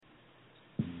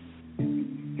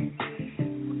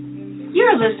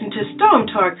You're listening to Storm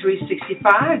Talk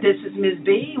 365. This is Ms.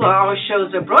 B. Well, our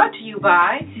shows are brought to you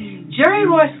by Jerry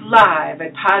Royce Live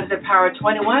at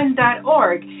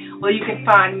PositivePower21.org, where you can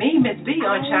find me, Ms. B,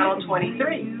 on Channel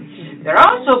 23. They're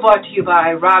also brought to you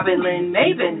by Robin Lynn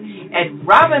Maven at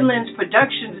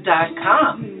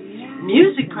RobinLynn'sProductions.com.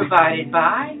 Music provided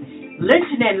by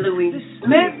Linton and Louise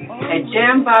Smith at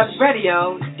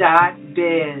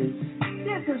JamBoxRadio.biz.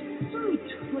 There's a sweet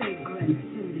fragrance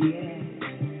in the air.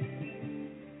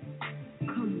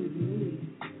 Come with me.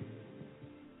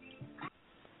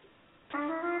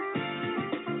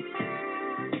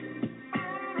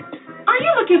 Are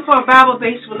you looking for a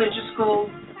Bible-based religious school?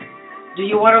 Do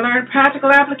you want to learn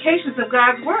practical applications of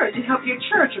God's Word to help your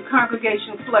church or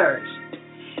congregation flourish?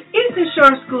 Eastern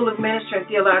Shore School of Ministry and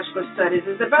Theological Studies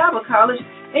is a Bible college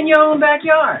in your own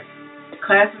backyard.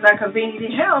 Classes are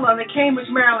conveniently held on the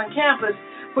Cambridge, Maryland campus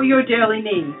for your daily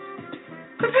needs.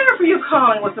 Prepare for your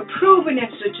calling with a proven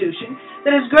institution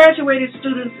that has graduated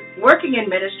students working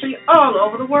in ministry all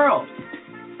over the world.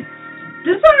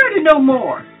 Desire to know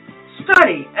more,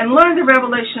 study, and learn the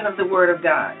revelation of the Word of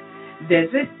God.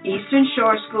 Visit Eastern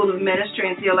Shore School of Ministry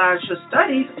and Theological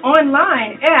Studies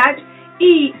online at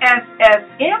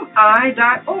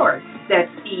ESSMI.org.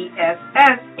 That's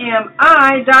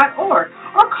ESSMI.org.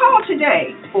 Or call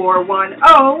today,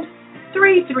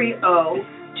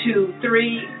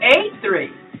 410-330-2383.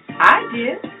 I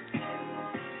did.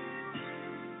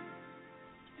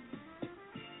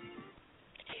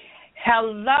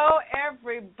 Hello,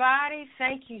 everybody.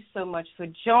 Thank you so much for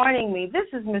joining me. This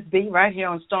is Miss B right here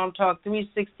on Storm Talk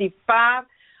 365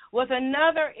 with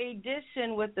another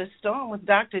edition with the Storm with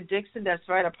Dr. Dixon. That's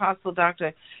right, Apostle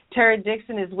Dr. Terry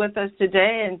Dixon is with us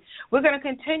today, and we're going to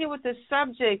continue with the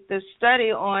subject, the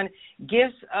study on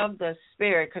gifts of the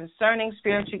Spirit, concerning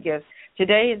spiritual gifts.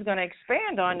 Today he's going to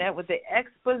expand on that with the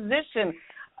exposition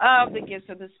of the gifts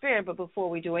of the Spirit. But before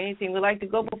we do anything, we'd like to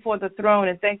go before the throne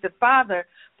and thank the Father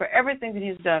for everything that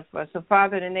he's done for us. So,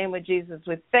 Father, in the name of Jesus,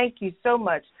 we thank you so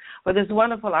much for this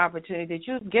wonderful opportunity that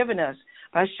you've given us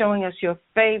by showing us your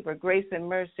favor, grace, and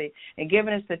mercy, and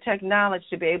giving us the technology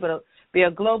to be able to be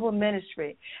a global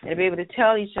ministry and to be able to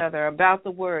tell each other about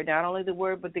the Word, not only the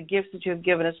Word, but the gifts that you have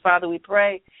given us. Father, we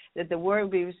pray that the Word will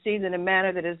be received in a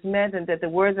manner that is meant, and that the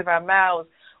words of our mouths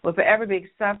will forever be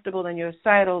acceptable in your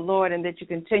sight, O Lord, and that you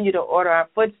continue to order our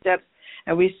footsteps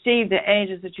and receive the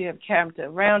angels that you have camped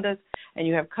around us and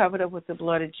you have covered up with the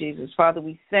blood of Jesus. Father,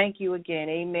 we thank you again.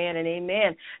 Amen and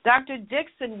amen. Dr.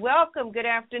 Dixon, welcome. Good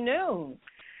afternoon.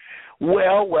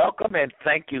 Well, welcome, and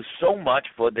thank you so much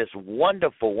for this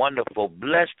wonderful, wonderful,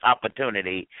 blessed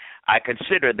opportunity. I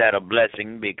consider that a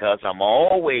blessing because I'm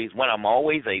always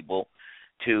able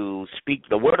to speak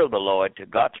the word of the Lord to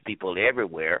God's people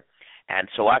everywhere, and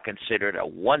so I consider it a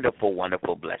wonderful,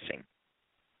 wonderful blessing.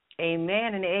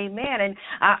 Amen and amen. And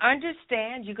I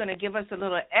understand you're going to give us a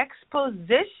little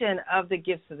exposition of the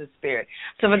gifts of the Spirit.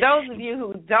 So for those of you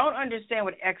who don't understand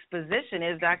what exposition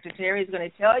is, Dr. Terry is going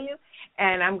to tell you,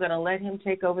 and I'm going to let him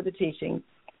take over the teaching.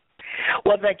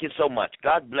 Well, thank you so much.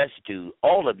 God bless to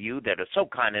all of you that are so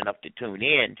kind enough to tune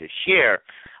in to share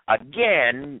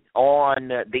again on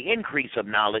the increase of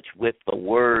knowledge with the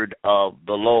word of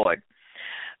the Lord.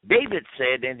 David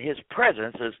said, in his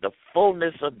presence is the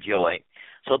fullness of joy.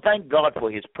 So thank God for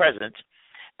his presence,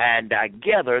 and I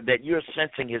gather that you're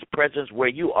sensing his presence where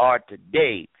you are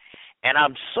today. And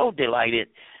I'm so delighted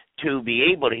to be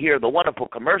able to hear the wonderful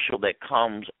commercial that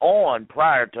comes on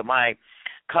prior to my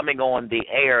coming on the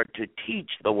air to teach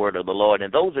the word of the Lord.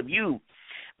 And those of you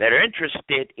that are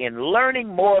interested in learning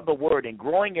more of the word and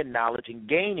growing in knowledge and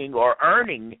gaining or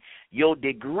earning your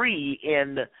degree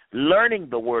in learning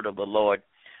the word of the Lord,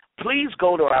 please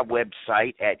go to our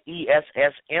website at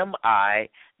ESSMI.org,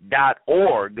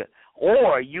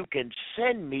 or you can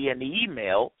send me an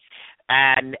email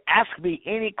and ask me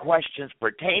any questions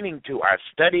pertaining to our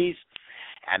studies,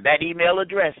 and that email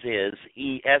address is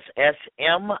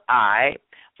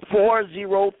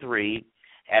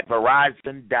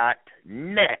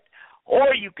ESSMI403@verizon.net,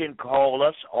 or you can call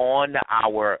us on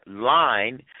our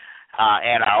line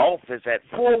at our office at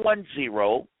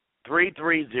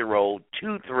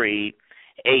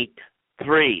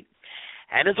 410-330-2383.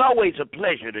 And it's always a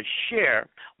pleasure to share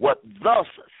what thus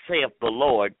saith the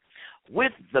Lord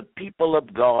with the people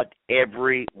of God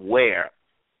everywhere.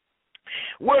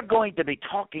 We're going to be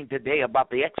talking today about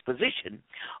the exposition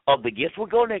of the gifts. We're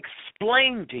going to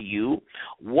explain to you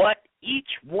what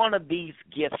each one of these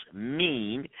gifts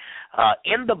mean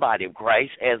in the body of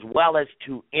Christ as well as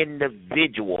to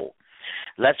individual.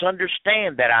 Let's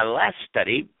understand that our last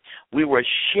study, we were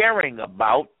sharing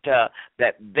about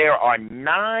that there are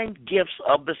 9 gifts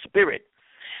of the Spirit.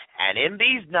 And in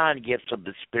these 9 gifts of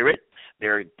the Spirit,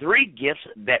 there are 3 gifts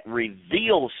that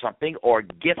reveal something, or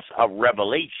gifts of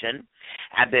revelation.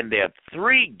 And then there are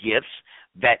 3 gifts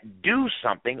that do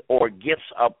something, or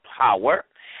gifts of power.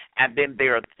 And then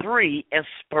there are 3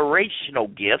 inspirational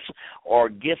gifts, or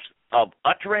gifts of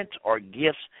utterance, or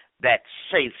gifts that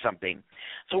say something.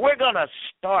 So we're going to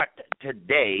start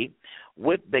today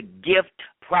with the gift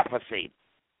prophecy.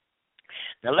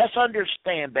 Now let's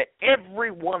understand that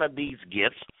every one of these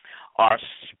gifts are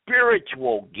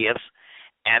spiritual gifts,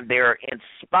 and they're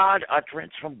inspired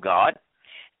utterance from God.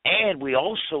 And we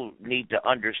also need to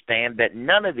understand that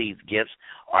none of these gifts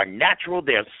are natural.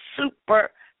 They're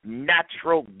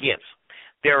supernatural gifts.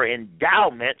 They're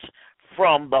endowments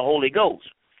from the Holy Ghost.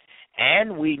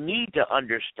 And we need to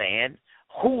understand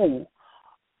who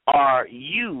are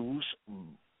used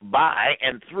by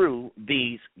and through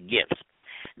these gifts.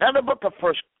 Now, the book of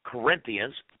 1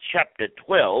 Corinthians, chapter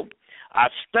 12, our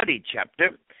study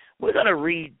chapter, we're going to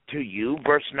read to you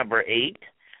verse number 8,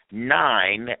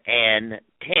 9, and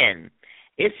 10.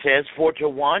 It says, "For to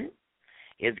one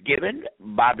is given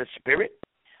by the Spirit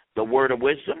the word of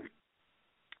wisdom,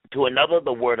 to another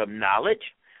the word of knowledge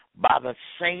by the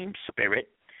same Spirit,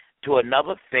 to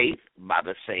another faith by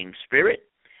the same Spirit,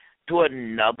 to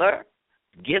another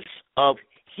gifts of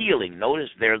healing." Notice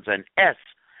there's an S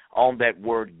on that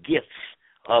word, gifts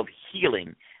of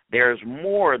healing. There's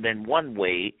more than one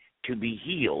way to be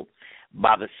healed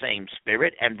by the same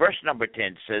Spirit. And verse number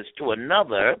 10 says, "To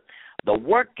another the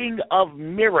working of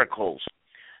miracles,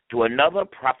 to another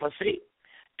prophecy,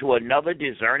 to another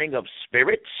discerning of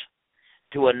spirits,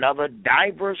 to another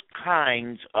divers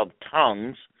kinds of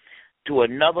tongues, to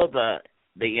another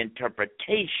the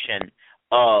interpretation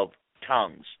of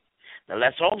tongues." Now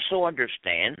let's also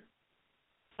understand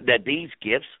that these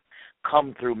gifts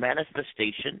come through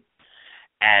manifestation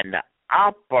and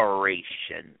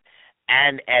operation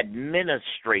and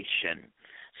administration.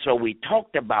 So we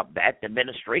talked about that. The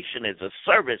ministration is a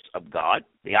service of God.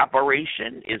 The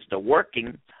operation is the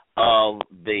working of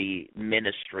the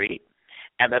ministry.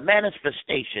 And the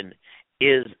manifestation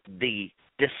is the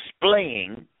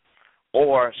displaying,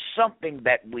 or something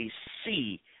that we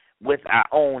see with our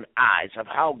own eyes, of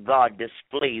how God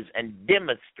displays and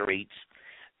demonstrates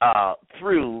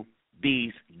through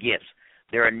these gifts.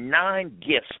 There are 9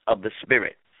 gifts of the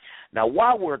Spirit. Now,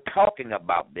 while we're talking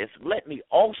about this, let me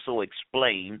also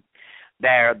explain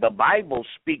that the Bible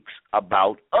speaks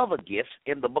about other gifts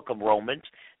in the book of Romans,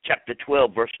 chapter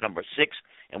 12, verse number 6,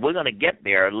 and we're going to get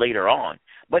there later on.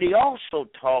 But he also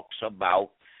talks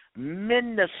about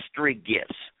ministry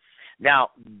gifts.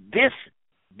 Now,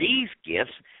 these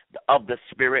gifts of the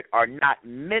Spirit are not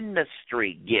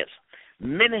ministry gifts.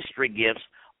 Ministry gifts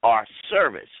are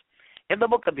service. In the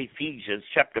book of Ephesians,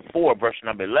 chapter 4, verse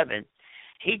number 11,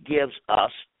 he gives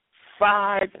us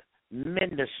 5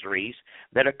 ministries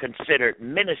that are considered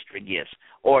ministry gifts,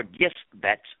 or gifts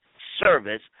that's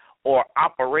service or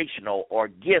operational, or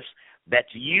gifts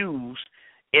that's used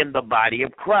in the body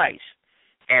of Christ.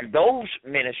 And those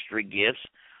ministry gifts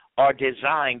are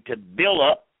designed to build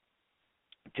up,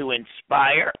 to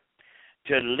inspire,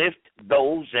 to lift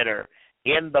those that are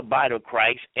in the body of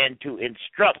Christ, and to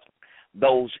instruct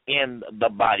those in the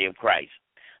body of Christ.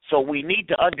 So we need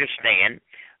to understand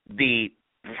the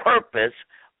purpose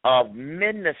of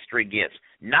ministry gifts,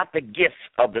 not the gifts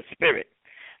of the Spirit.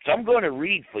 So I'm going to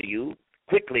read for you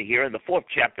quickly here in the 4th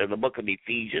chapter of the book of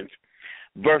Ephesians,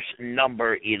 verse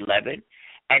number 11.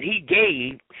 "And he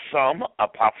gave some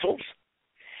apostles,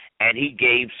 and he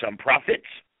gave some prophets,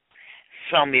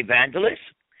 some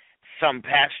evangelists, some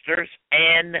pastors,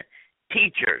 and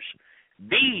teachers."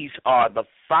 These are the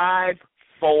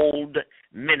 5-fold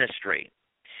ministry.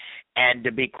 And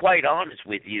to be quite honest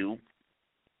with you,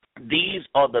 these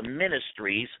are the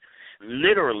ministries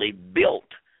literally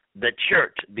built the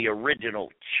church, the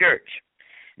original church.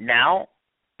 Now,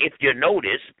 if you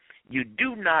notice, you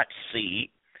do not see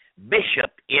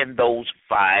bishop in those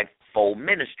 5-fold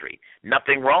ministry.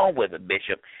 Nothing wrong with a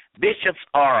bishop. Bishops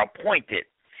are appointed.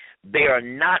 They are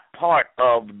not part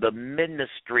of the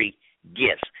ministry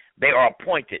gifts. They are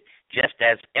appointed, just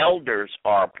as elders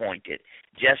are appointed,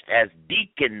 just as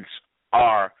deacons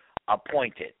are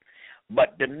appointed.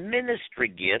 But the ministry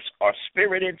gifts are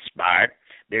Spirit-inspired.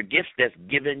 They're gifts that's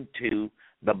given to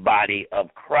the body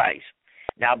of Christ.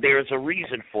 Now, there's a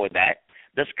reason for that.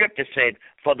 The scripture said,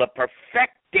 "For the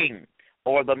perfecting,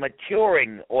 or the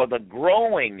maturing, or the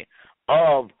growing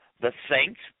of the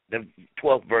saints," the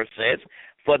 12th verse says,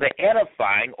 "for the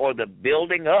edifying," or the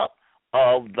building up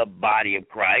of the body of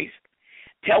Christ,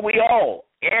 "till we all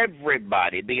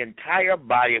everybody, the entire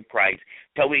body of Christ,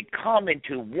 till we come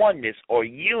into oneness or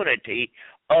unity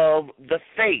of the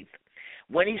faith.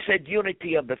 When he said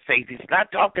unity of the faith, he's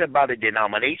not talking about a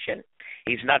denomination.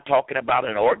 He's not talking about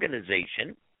an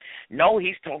organization. No,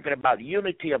 he's talking about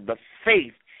unity of the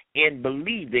faith in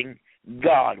believing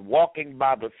God, walking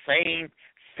by the same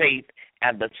faith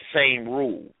and the same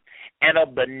rule. And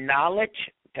of the knowledge,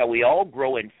 till we all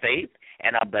grow in faith,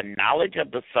 and of the knowledge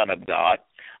of the Son of God,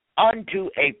 unto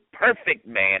a perfect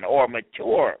man or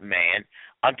mature man,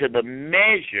 unto the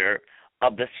measure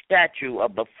of the stature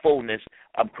of the fullness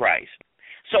of Christ.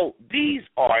 So these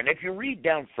are, and if you read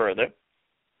down further,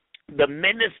 the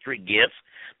ministry gifts,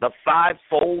 the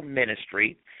fivefold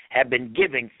ministry, have been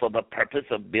given for the purpose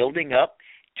of building up,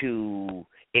 to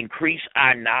increase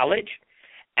our knowledge,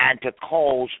 and to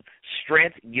cause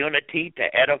strength, unity, to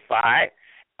edify.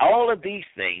 All of these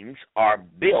things are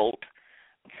built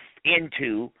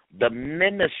into the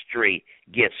ministry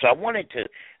gifts. So I wanted to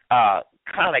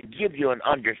kind of give you an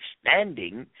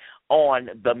understanding on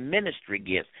the ministry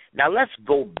gifts. Now let's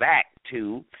go back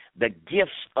to the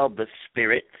gifts of the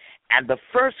Spirit. And the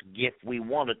first gift we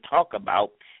want to talk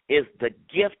about is the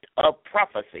gift of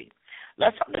prophecy.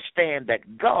 Let's understand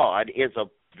that God is a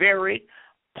very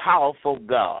powerful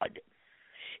God.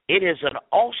 It is an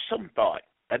awesome thought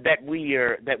that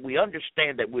we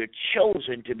understand that we're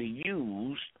chosen to be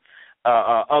used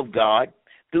of God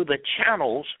through the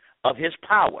channels of his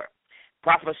power.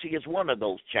 Prophecy is one of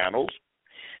those channels,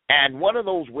 and one of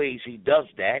those ways he does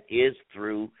that is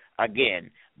through, again,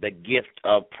 the gift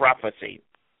of prophecy.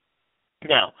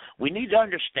 Now, we need to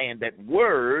understand that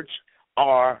words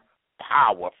are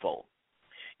powerful.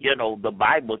 You know, the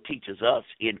Bible teaches us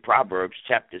in Proverbs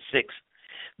chapter 6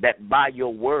 that by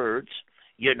your words,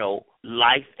 you know,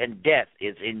 life and death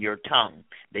is in your tongue.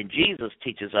 Then Jesus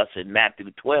teaches us in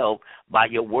Matthew 12, by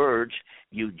your words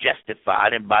you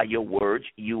justified, and by your words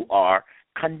you are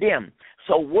condemned.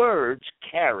 So words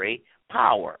carry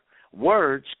power.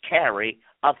 Words carry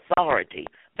authority.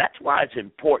 That's why it's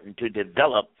important to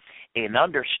develop an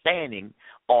understanding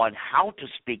on how to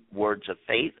speak words of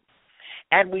faith.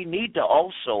 And we need to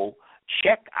also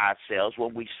check ourselves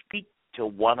when we speak to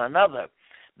one another,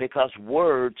 because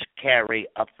words carry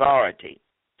authority.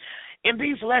 In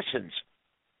these lessons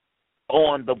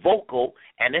on the vocal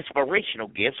and inspirational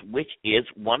gifts, which is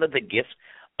one of the gifts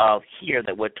of here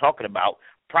that we're talking about,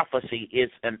 prophecy is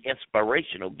an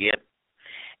inspirational gift.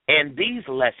 In these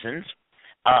lessons,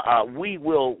 we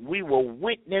will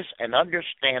witness and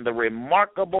understand the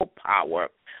remarkable power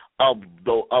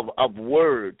of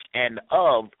words and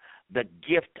of the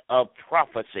gift of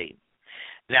prophecy.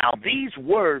 Now, these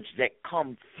words that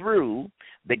come through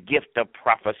the gift of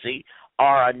prophecy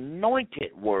are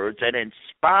anointed words and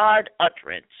inspired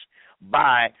utterance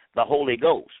by the Holy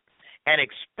Ghost, and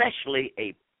especially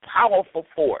a powerful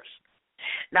force.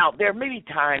 Now, there are many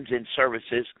times in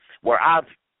services where I've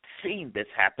seen this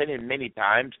happen, and many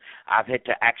times I've had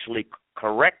to actually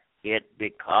correct it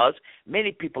because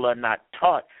many people are not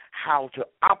taught how to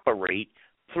operate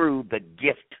through the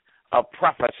gift of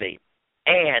prophecy.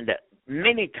 And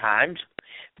many times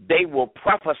they will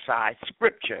prophesy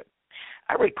scripture.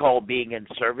 I recall being in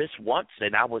service once,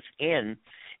 and I was in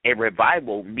a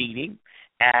revival meeting,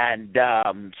 and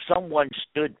someone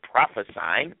stood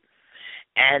prophesying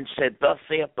and said, "Thus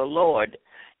saith the Lord,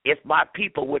 if my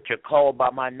people which are called by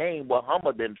my name will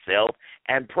humble themselves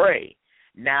and pray."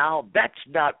 Now, that's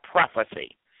not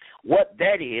prophecy. What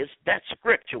that is, that's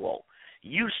scriptural.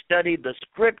 You studied the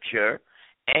scripture,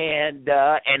 and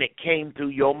it came through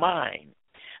your mind.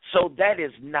 So that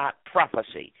is not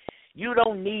prophecy. You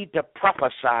don't need to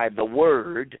prophesy the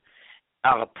word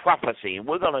prophecy, and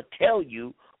we're going to tell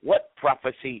you what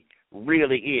prophecy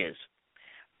really is.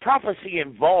 Prophecy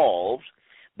involves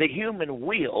the human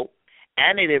will,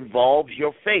 and it involves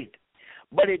your faith,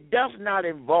 but it does not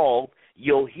involve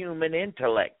your human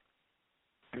intellect.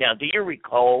 Now, do you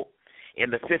recall in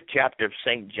the 5th chapter of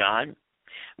St. John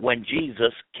when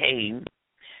Jesus came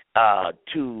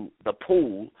to the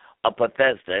pool of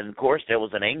Bethesda? And, of course, there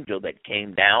was an angel that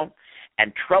came down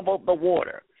and troubled the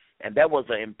water. And there was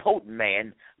an impotent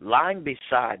man lying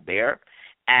beside there,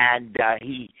 and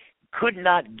he could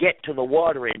not get to the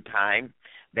water in time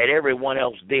that everyone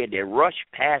else did. They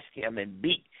rushed past him and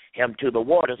beat him to the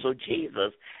water. So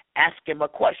Jesus asked him a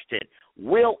question,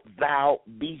 "Wilt thou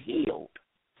be healed?"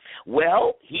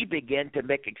 Well, he began to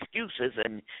make excuses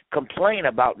and complain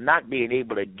about not being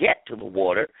able to get to the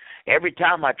water. Every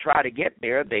time I try to get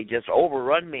there, they just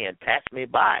overrun me and pass me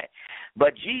by.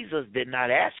 But Jesus did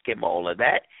not ask him all of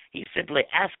that. He simply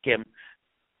asked him,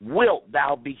 "Wilt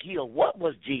thou be healed?" What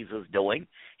was Jesus doing?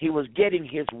 He was getting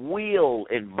his will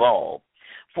involved.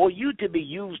 For you to be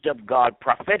used of God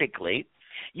prophetically,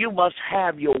 you must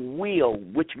have your will,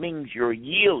 which means you're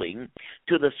yielding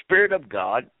to the Spirit of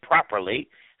God properly,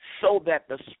 so that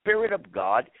the Spirit of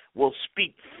God will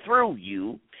speak through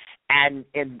you and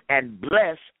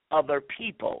bless other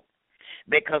people.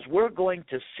 Because we're going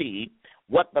to see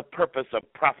what the purpose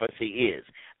of prophecy is.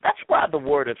 That's why the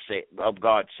Word of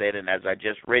God said, and as I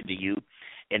just read to you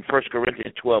in 1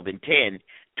 Corinthians 12 and 10,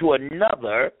 to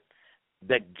another,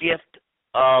 the gift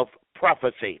of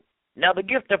prophecy. Now, the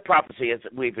gift of prophecy, as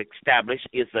we've established,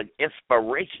 is an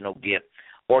inspirational gift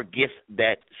or gifts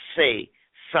that say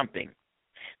something.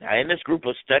 Now, in this group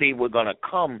of study, we're going to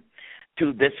come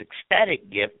to this ecstatic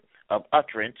gift of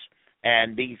utterance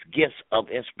and these gifts of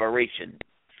inspiration.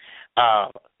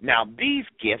 Now, these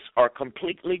gifts are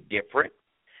completely different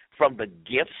from the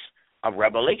gifts of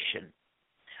revelation,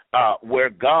 where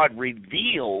God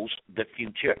reveals the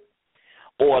future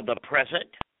or the present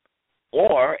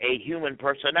or a human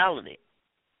personality.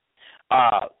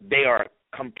 They are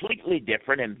completely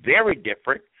different and very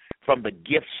different from the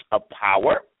gifts of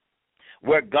power,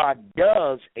 where God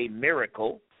does a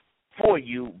miracle for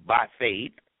you by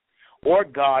faith, or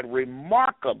God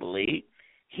remarkably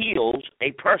heals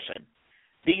a person.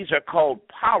 These are called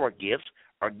power gifts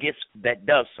or gifts that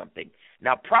does something.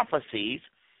 Now, prophecies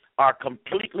are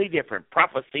completely different.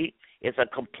 Prophecy is a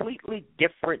completely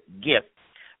different gift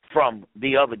from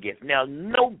the other gift. Now,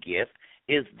 no gift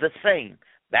is the same.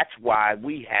 That's why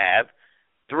we have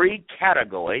three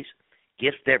categories: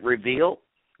 gifts that reveal,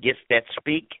 gifts that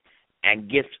speak, and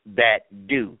gifts that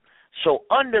do. So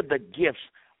under the gifts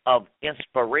of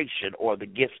inspiration or the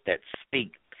gifts that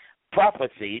speak,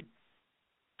 prophecy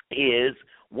is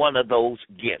one of those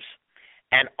gifts.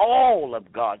 And all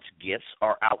of God's gifts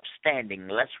are outstanding.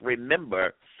 Let's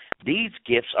remember, these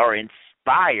gifts are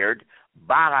inspired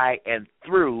by and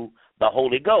through the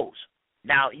Holy Ghost.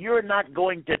 Now, you're not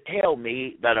going to tell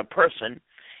me that a person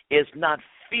is not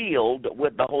filled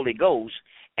with the Holy Ghost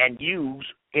and used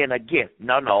in a gift.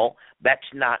 No, that's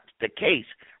not the case.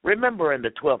 Remember in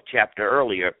the 12th chapter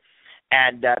earlier,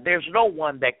 and there's no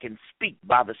one that can speak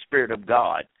by the Spirit of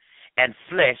God and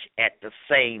flesh at the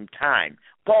same time.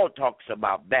 Paul talks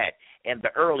about that in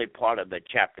the early part of the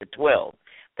chapter 12.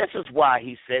 This is why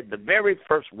he said the very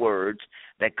first words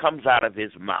that comes out of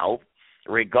his mouth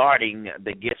regarding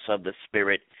the gifts of the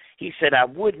Spirit, he said, I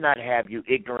would not have you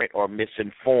ignorant or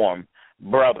misinformed,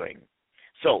 brethren.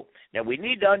 So, now we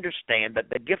need to understand that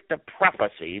the gift of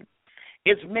prophecy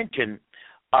is mentioned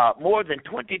more than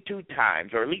 22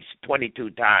 times, or at least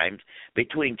 22 times,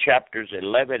 between chapters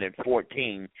 11 and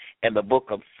 14 in the book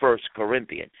of 1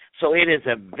 Corinthians. So it is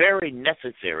a very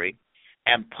necessary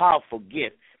and powerful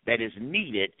gift that is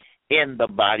needed in the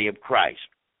body of Christ.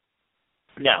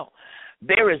 Now,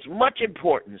 there is much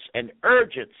importance and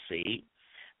urgency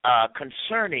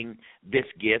concerning this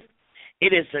gift.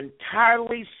 It is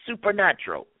entirely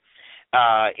supernatural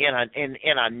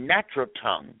in a natural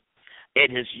tongue.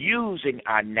 It is using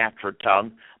our natural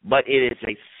tongue, but it is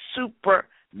a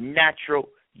supernatural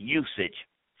usage.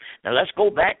 Now let's go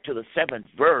back to the 7th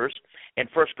verse in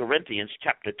 1 Corinthians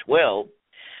chapter 12.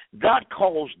 God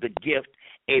calls the gift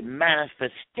a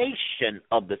manifestation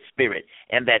of the Spirit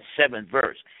in that 7th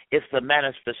verse. It's the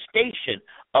manifestation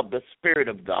of the Spirit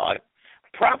of God.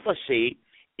 Prophecy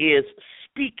is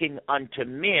speaking unto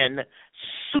men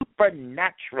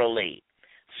supernaturally.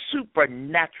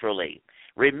 Supernaturally.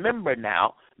 Remember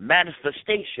now,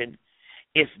 manifestation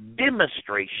is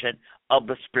demonstration of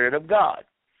the Spirit of God.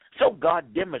 So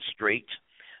God demonstrates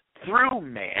through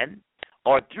man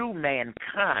or through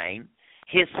mankind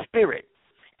his Spirit.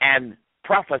 And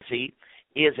prophecy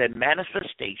is a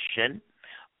manifestation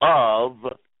of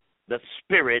the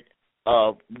Spirit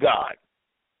of God.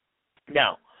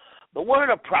 Now, the word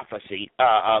prophecy,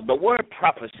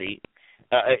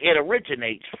 it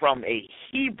originates from a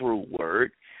Hebrew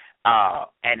word,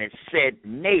 and it said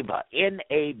Neba,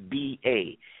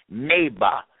 N-A-B-A,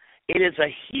 Neba. It is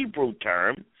a Hebrew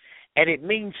term, and it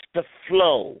means to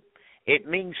flow. It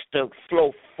means to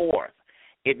flow forth.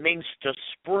 It means to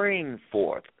spring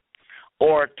forth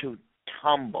or to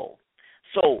tumble.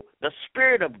 So the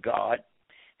Spirit of God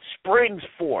springs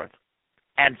forth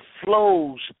and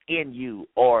flows in you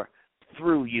or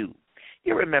through you.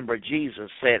 You remember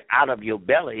Jesus said, out of your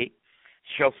belly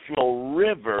shall flow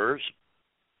rivers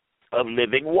of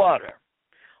living water.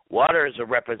 Water is a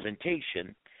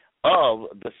representation of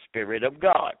the Spirit of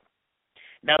God.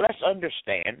 Now let's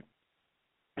understand,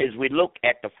 as we look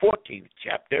at the 14th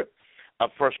chapter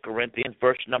of 1 Corinthians,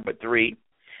 verse number 3,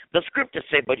 the scripture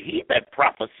said, but he that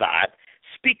prophesied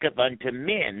speaketh unto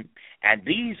men, and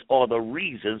these are the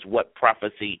reasons what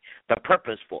prophecy, the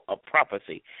purpose of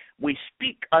prophecy. We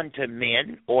speak unto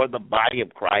men, or the body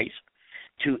of Christ,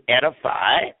 to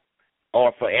edify,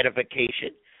 or for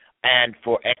edification, and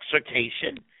for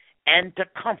exhortation, and to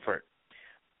comfort.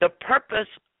 The purpose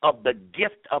of the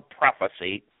gift of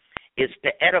prophecy is to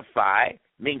edify,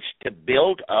 means to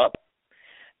build up,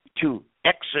 to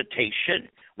exhortation,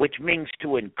 which means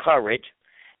to encourage,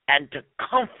 and to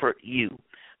comfort you.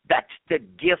 That's the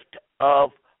gift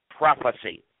of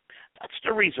prophecy. That's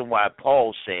the reason why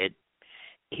Paul said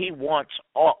he wants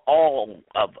all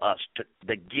of us to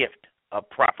the gift of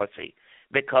prophecy,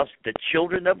 because the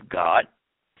children of God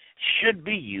should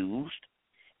be used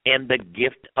in the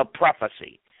gift of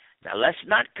prophecy. Now, let's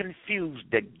not confuse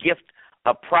the gift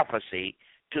of prophecy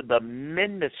to the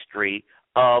ministry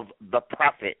of the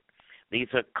prophet. These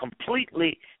are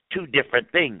completely two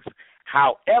different things.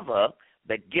 However,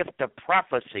 the gift of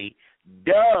prophecy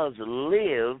does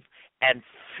live and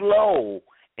flow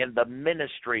in the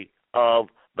ministry of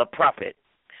the prophet.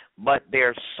 But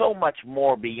there's so much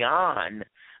more beyond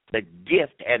the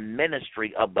gift and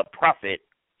ministry of the prophet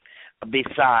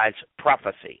besides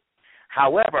prophecy.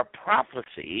 However,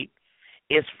 prophecy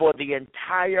is for the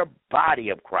entire body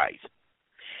of Christ.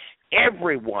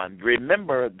 Everyone,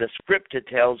 remember the scripture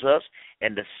tells us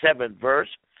in the 7th verse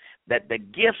that the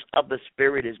gifts of the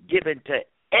Spirit is given to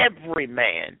every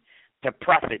man to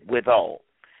profit withal.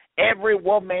 Every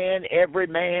woman, every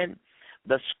man,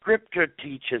 the scripture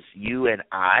teaches you and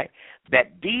I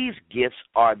that these gifts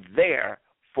are there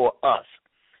for us,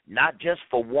 not just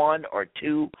for one or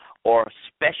two or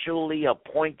specially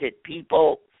appointed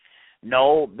people.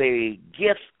 No, the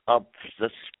gifts of the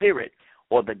Spirit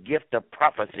or the gift of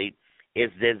prophecy is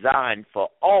designed for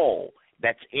all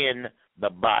that's in the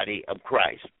body of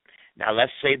Christ. Now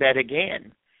let's say that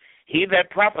again. He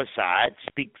that prophesied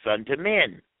speaks unto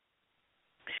men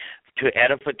to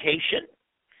edification,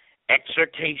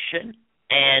 exhortation,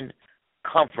 and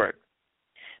comfort.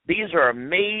 These are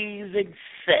amazing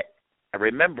set.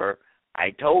 Remember,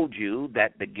 I told you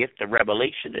that the gift of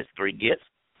revelation is 3 gifts.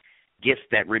 Gifts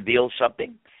that reveal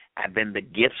something, and then the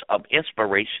gifts of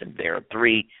inspiration, there are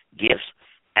 3 gifts,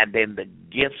 and then the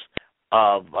gifts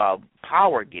of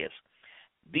power gifts.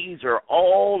 These are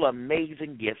all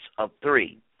amazing gifts of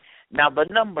 3. Now, the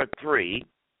number 3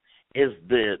 is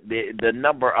the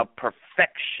number of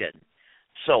perfection.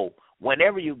 So,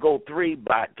 whenever you go 3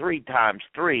 times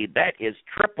 3, that is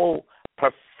triple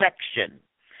perfection.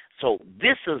 So,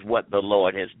 this is what the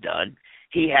Lord has done.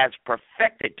 He has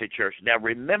perfected the church. Now,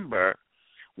 remember,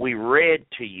 we read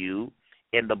to you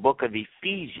in the book of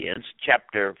Ephesians,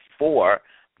 chapter 4,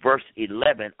 verse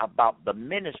 11, about the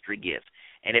ministry gifts.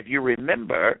 And if you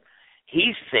remember,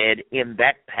 he said in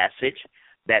that passage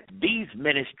that these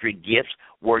ministry gifts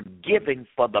were given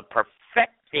for the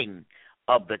perfecting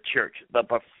of the church, the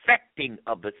perfecting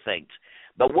of the saints.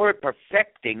 The word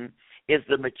perfecting is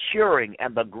the maturing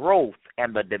and the growth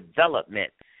and the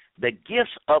development. The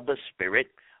gifts of the Spirit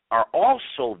are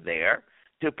also there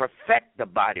to perfect the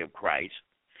body of Christ,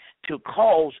 to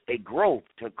cause a growth,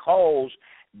 to cause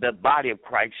the body of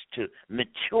Christ to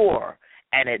mature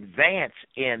and advance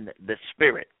in the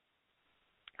Spirit.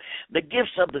 The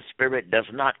gifts of the Spirit does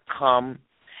not come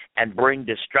and bring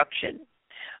destruction.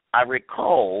 I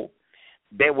recall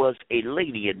there was a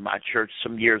lady in my church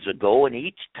some years ago, and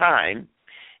each time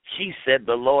she said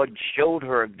the Lord showed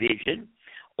her a vision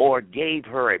or gave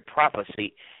her a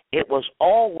prophecy, it was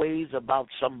always about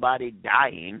somebody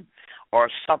dying or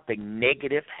something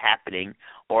negative happening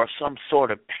or some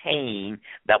sort of pain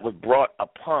that was brought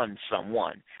upon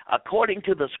someone. According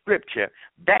to the scripture,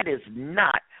 that is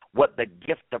not what the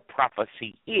gift of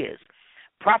prophecy is.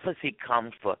 Prophecy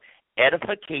comes for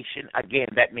edification. Again,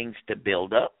 that means to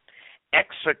build up.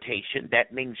 Exhortation,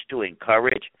 that means to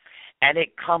encourage. And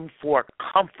it comes for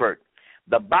comfort.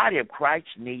 The body of Christ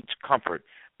needs comfort.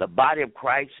 The body of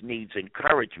Christ needs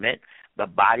encouragement. The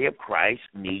body of Christ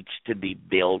needs to be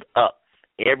built up.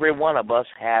 Every one of us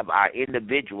have our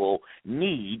individual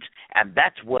needs, and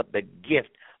that's what the gift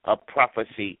of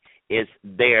prophecy is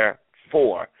there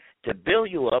for, to build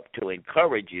you up, to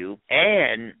encourage you,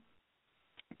 and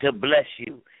to bless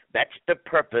you. That's the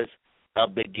purpose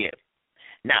of the gift.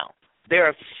 Now, there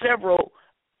are several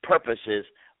purposes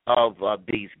of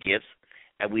these gifts,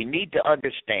 and we need to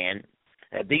understand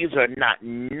that these are not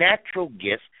natural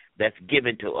gifts that's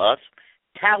given to us.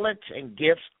 Talents and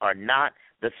gifts are not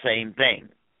the same thing.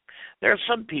 There are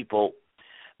some people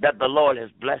that the Lord has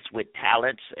blessed with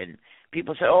talents, and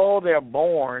people say, oh, they're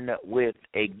born with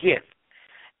a gift.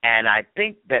 And I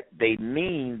think that they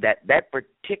mean that that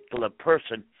particular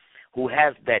person who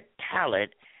has that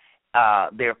talent,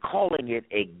 they're calling it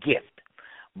a gift,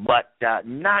 but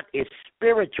not a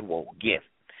spiritual gift,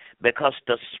 because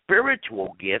the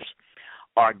spiritual gifts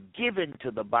are given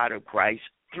to the body of Christ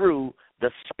through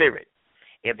the Spirit.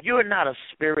 If you're not a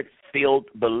Spirit-filled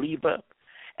believer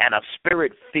and a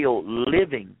Spirit-filled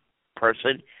living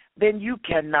person, then you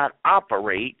cannot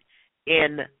operate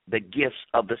in the gifts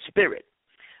of the Spirit.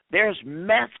 There's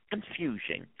mass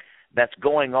confusion that's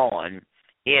going on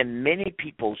in many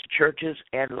people's churches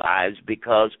and lives,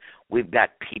 because we've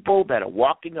got people that are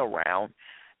walking around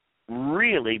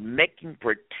really making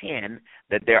pretend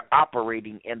that they're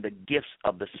operating in the gifts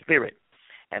of the Spirit,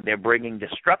 and they're bringing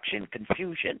destruction,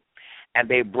 confusion, and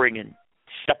they're bringing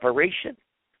separation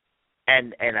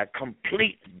and a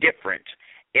complete difference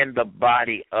in the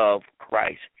body of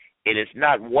Christ. It is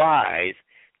not wise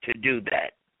to do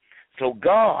that. So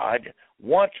God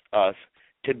wants us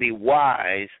to be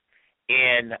wise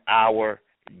in our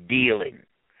dealing.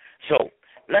 So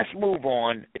let's move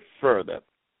on further.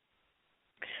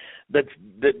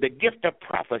 The gift of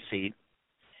prophecy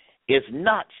is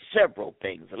not several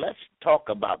things. Let's talk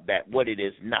about that, what it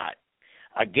is not.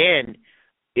 Again,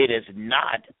 it is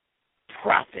not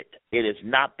prophet. It is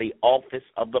not the office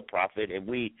of the prophet, and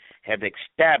we have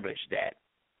established that.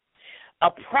 A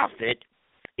prophet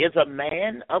is a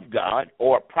man of God,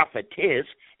 or a prophetess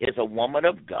is a woman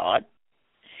of God,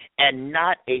 and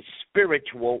not a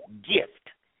spiritual gift.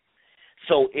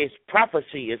 So its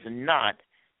prophecy is not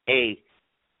a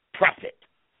prophet.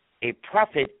 A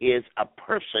prophet is a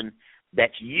person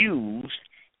that's used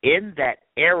in that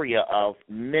area of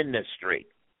ministry.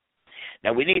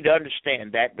 Now, we need to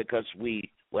understand that, because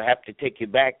we will have to take you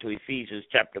back to Ephesians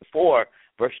chapter 4,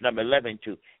 verse number 11,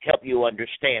 to help you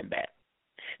understand that.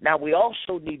 Now, we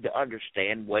also need to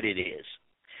understand what it is.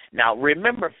 Now,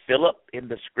 remember Philip in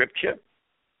the scripture,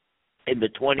 in the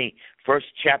 21st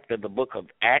chapter of the book of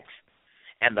Acts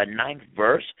and the 9th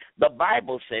verse? The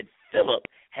Bible said Philip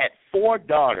had 4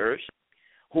 daughters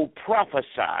who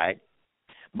prophesied,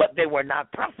 but they were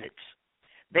not prophets.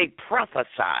 They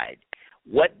prophesied.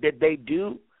 What did they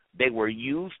do? They were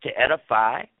used to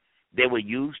edify, they were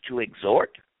used to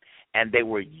exhort, and they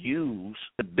were used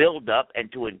to build up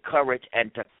and to encourage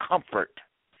and to comfort.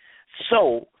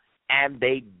 So, and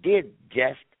they did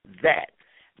just that.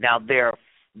 Now, there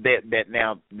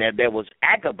was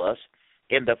Agabus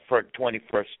in the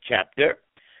 21st chapter,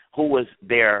 who was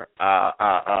their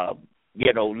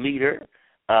leader,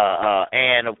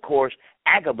 and of course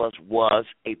Agabus was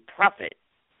a prophet,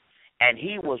 and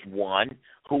he was one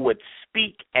who would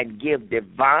speak and give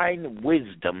divine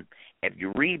wisdom. If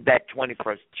you read that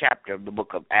 21st chapter of the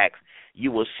book of Acts,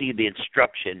 you will see the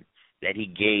instruction that he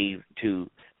gave to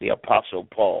the Apostle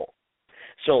Paul.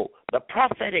 So the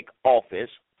prophetic office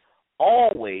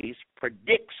always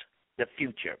predicts the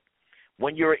future.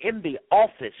 When you're in the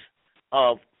office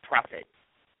of prophet,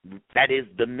 that is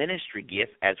the ministry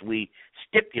gift, as we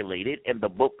stipulated in the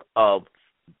book of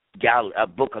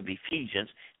Ephesians,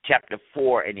 chapter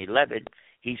 4 and 11,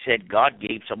 he said God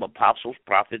gave some apostles,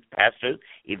 prophets, pastors,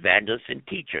 evangelists, and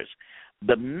teachers.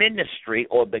 The ministry,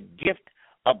 or the gift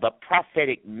of the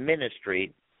prophetic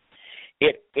ministry,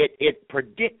 it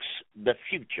predicts the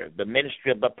future. The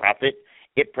ministry of the prophet,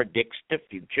 it predicts the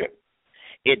future.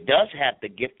 It does have the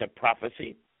gift of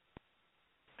prophecy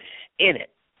in it.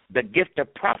 The gift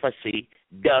of prophecy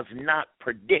does not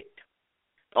predict.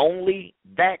 Only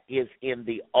that is in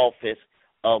the office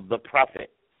of the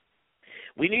prophet.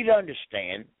 We need to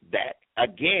understand that,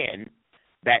 again,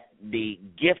 that the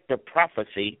gift of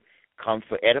prophecy comes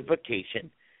for edification,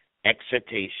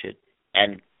 exhortation,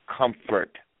 and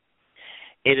comfort.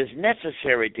 It is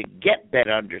necessary to get that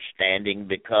understanding,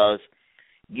 because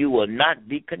you will not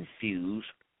be confused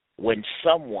when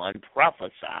someone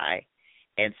prophesies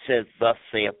and says, "Thus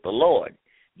saith the Lord."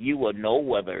 You will know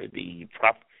whether the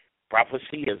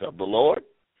prophecy is of the Lord,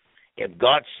 if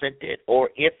God sent it, or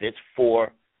if it's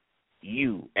for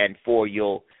you and for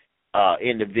your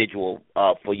individual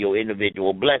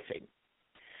blessing.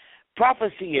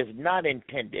 Prophecy is not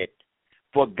intended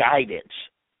for guidance.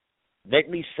 Let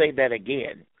me say that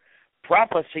again.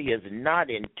 Prophecy is not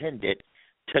intended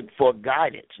for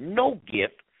guidance. No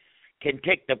gift can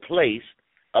take the place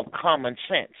of common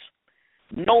sense.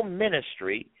 No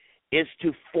ministry is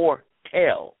to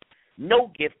foretell. No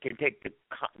gift can take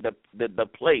the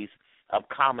place of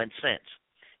common sense.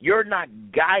 You're not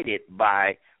guided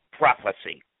by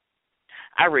prophecy.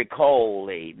 I recall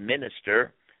a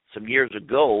minister some years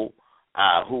ago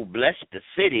who blessed the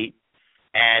city,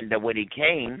 and when he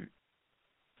came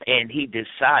and he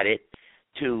decided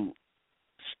to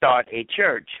start a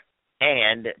church,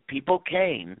 and people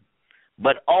came,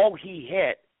 but all he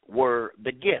had were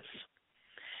the gifts.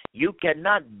 You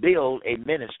cannot build a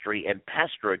ministry and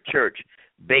pastor a church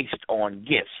based on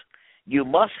gifts. You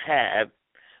must have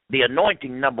the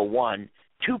anointing, number one,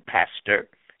 to pastor,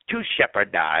 to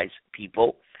shepherdize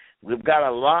people. We've got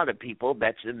a lot of people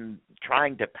that's in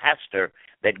trying to pastor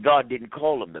that God didn't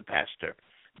call them to pastor.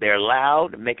 They're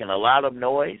loud, making a lot of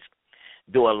noise,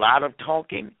 do a lot of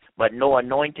talking, but no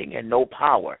anointing and no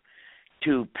power.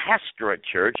 To pastor a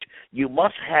church, you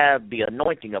must have the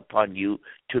anointing upon you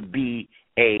to be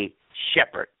a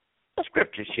shepherd. The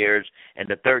scripture shares in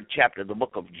the 3rd chapter of the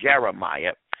book of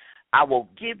Jeremiah, I will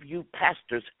give you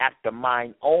pastors after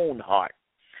mine own heart,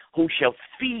 who shall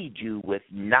feed you with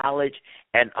knowledge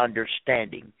and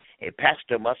understanding. A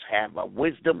pastor must have a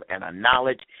wisdom and a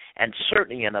knowledge and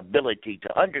certainly an ability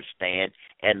to understand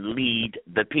and lead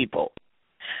the people.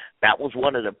 That was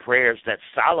one of the prayers that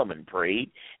Solomon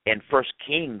prayed in 1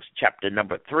 Kings chapter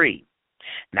number 3.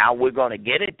 Now we're going to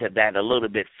get into that a little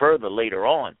bit further later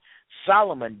on.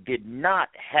 Solomon did not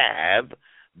have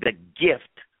the gift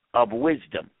of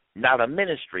wisdom, not a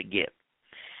ministry gift.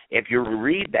 If you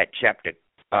read that chapter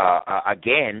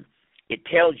again, it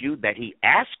tells you that he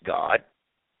asked God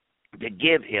to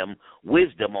give him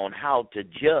wisdom on how to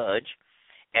judge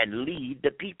and lead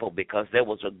the people, because there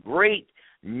was a great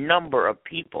number of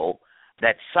people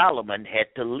that Solomon had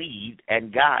to lead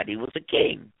and guide. He was a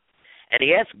king, and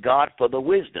he asked God for the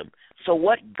wisdom. So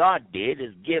what God did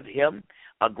is give him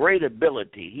a great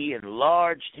ability. He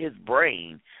enlarged his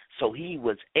brain so he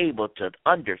was able to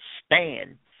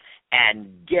understand and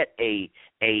get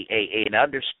an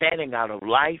understanding out of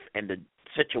life and the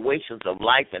situations of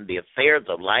life and the affairs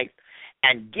of life,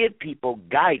 and give people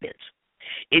guidance.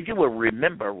 If you will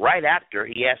remember, right after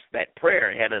he asked that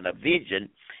prayer, he had a vision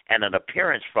and an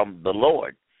appearance from the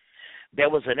Lord. There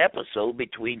was an episode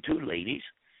between two ladies,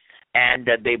 and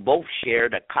they both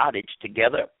shared a cottage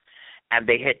together, and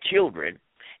they had children.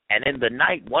 And in the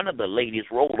night, one of the ladies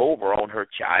rolled over on her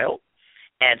child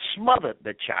and smothered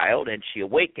the child, and she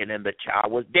awakened, and the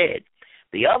child was dead.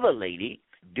 The other lady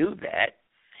do that,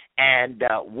 and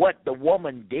what the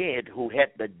woman did who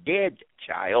had the dead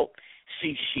child,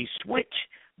 she switched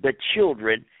the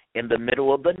children in the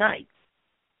middle of the night.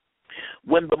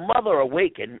 When the mother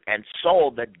awakened and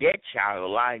saw the dead child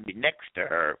lying next to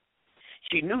her,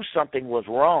 she knew something was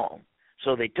wrong.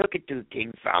 So they took it to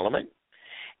King Solomon,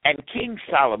 and King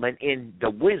Solomon, in the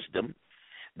wisdom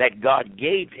that God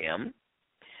gave him,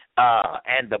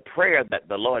 and the prayer that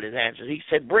the Lord has answered, he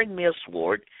said, bring me a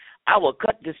sword. I will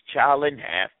cut this child in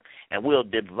half, and we'll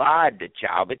divide the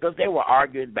child, because they were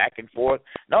arguing back and forth.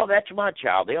 No, that's my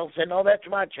child. They all said, no, that's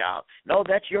my child. No,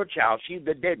 that's your child. She's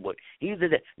the dead one. He's the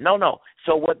dead. No.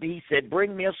 So what he said,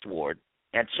 bring me a sword,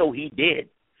 and so he did.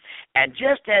 And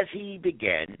just as he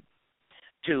began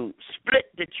to split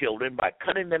the children by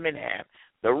cutting them in half,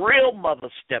 the real mother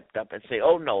stepped up and said,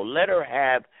 oh, no, let her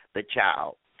have the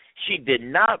child. She did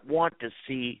not want to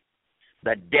see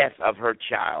the death of her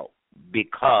child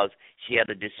because she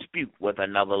had a dispute with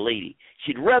another lady.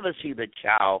 She'd rather see the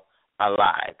child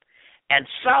alive. And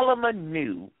Solomon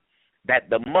knew that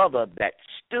the mother that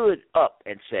stood up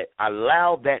and said,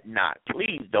 allow that not.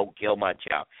 Please don't kill my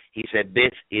child. He said,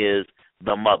 this is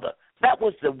the mother. That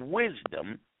was the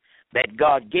wisdom that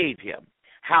God gave him.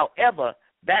 However,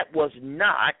 that was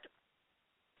not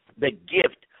the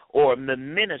gift or the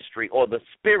ministry or the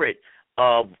spirit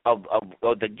of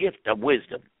the gift of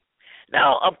wisdom.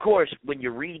 Now, of course, when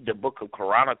you read the book of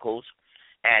Chronicles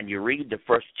and you read the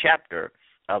first chapter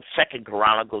of 2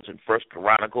 Chronicles and 1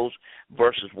 Chronicles,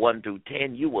 verses 1 through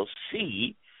 10, you will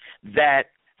see that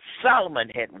Solomon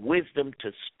had wisdom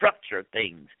to structure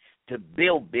things, to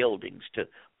build buildings, to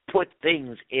put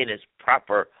things in its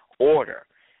proper order.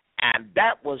 And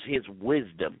that was his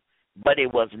wisdom, but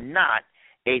it was not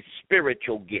a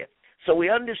spiritual gift. So we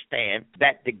understand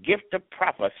that the gift of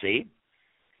prophecy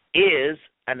is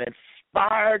an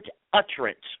inspired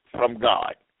utterance from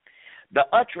God. The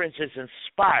utterance is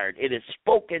inspired. It is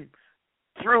spoken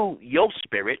through your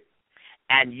spirit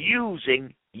and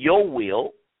using your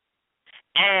will,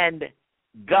 and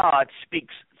God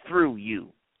speaks through you.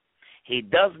 He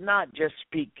does not just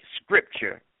speak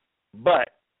scripture, but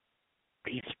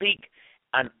he speaks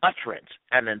an utterance,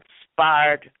 an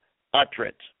inspired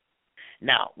utterance.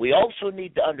 Now, we also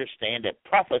need to understand that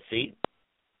prophecy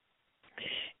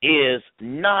is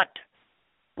not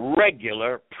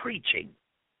regular preaching.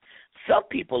 Some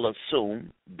people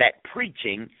assume that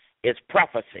preaching is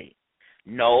prophecy.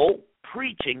 No,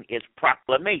 preaching is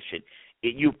proclamation.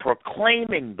 You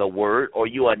proclaiming the word or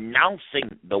you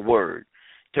announcing the word.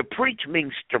 To preach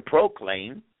means to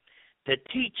proclaim. To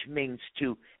teach means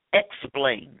to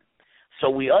explain. So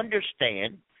we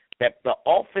understand that the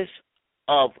office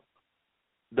of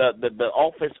the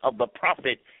office of the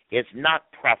prophet is not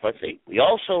prophecy. We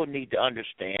also need to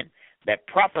understand that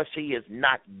prophecy is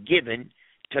not given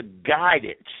to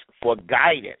guidance, for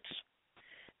guidance.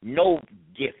 No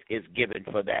gift is given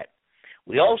for that.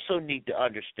 We also need to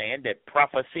understand that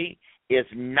prophecy is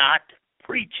not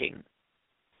preaching.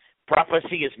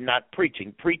 Prophecy is not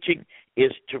preaching. Preaching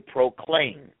is to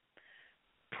proclaim.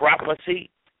 Prophecy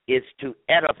is to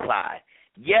edify.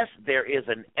 Yes, there is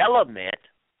an element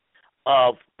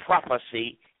of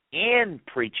prophecy in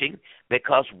preaching,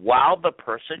 because while the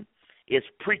person is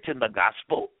preaching the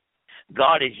gospel,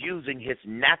 God is using his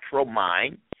natural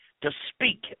mind to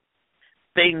speak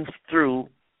things through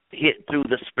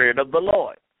the Spirit of the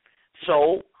Lord.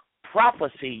 So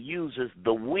prophecy uses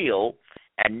the will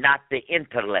and not the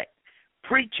intellect.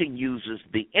 Preaching uses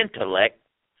the intellect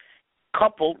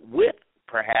coupled with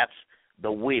perhaps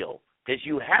the will, because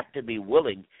you have to be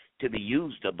willing to be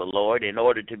used of the Lord in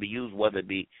order to be used, whether it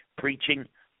be preaching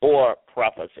or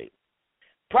prophecy.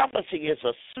 Prophecy is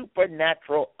a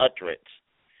supernatural utterance,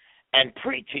 and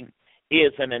preaching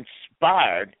is an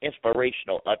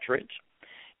inspirational utterance.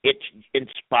 It's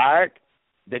inspired.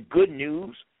 The good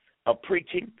news of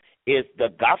preaching is the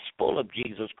gospel of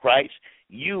Jesus Christ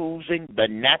using the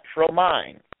natural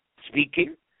mind,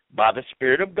 speaking by the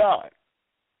Spirit of God.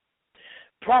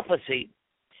 Prophecy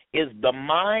is the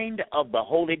mind of the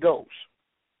Holy Ghost.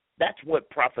 That's what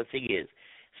prophecy is,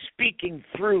 speaking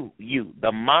through you,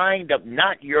 the mind of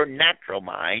not your natural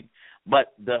mind,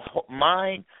 but the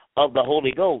mind of the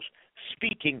Holy Ghost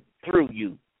speaking through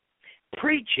you.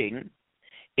 Preaching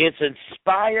is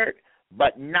inspired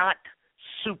but not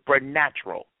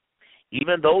supernatural.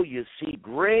 Even though you see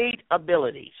great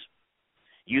abilities,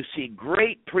 you see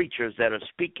great preachers that are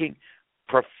speaking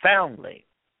profoundly,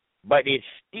 but it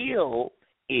still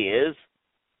is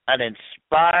an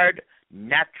inspired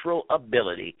natural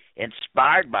ability,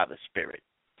 inspired by the Spirit.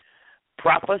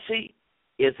 Prophecy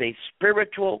is a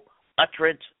spiritual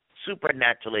utterance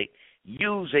supernaturally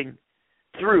using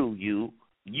through you,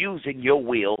 using your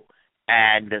will,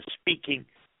 and speaking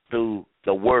through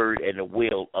the word and the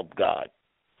will of God.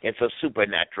 It's a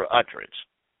supernatural utterance.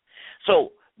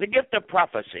 So the gift of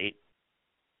prophecy,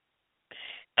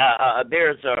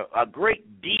 there's a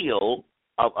great deal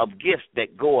of gifts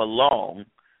that go along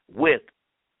with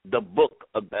the book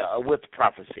of, with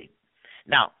prophecy.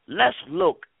 Now, let's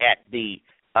look at the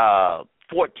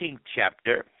 14th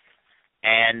chapter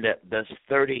and the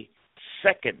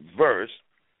 32nd verse,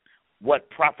 what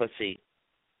prophecy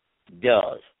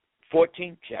does.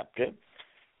 14th chapter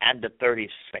and the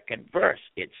 32nd verse,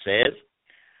 it says,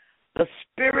 the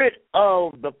spirit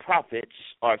of the prophets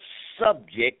are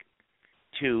subject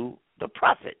to the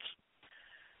prophets.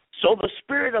 So the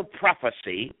spirit of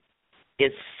prophecy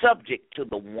is subject to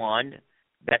the one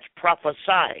that's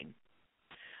prophesying.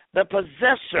 The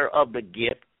possessor of the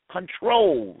gift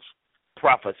controls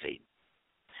prophecy.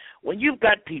 When you've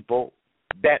got people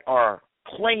that are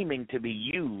claiming to be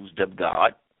used of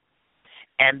God,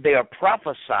 and they are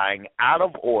prophesying out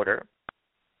of order,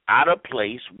 out of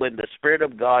place, when the Spirit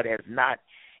of God has not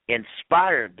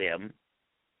inspired them,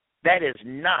 that is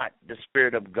not the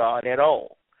Spirit of God at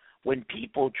all. When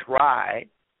people try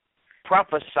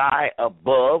prophesy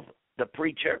above the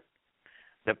preacher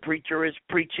is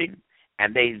preaching,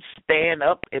 and they stand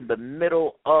up in the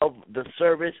middle of the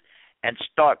service and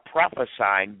start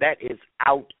prophesying, that is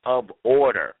out of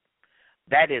order.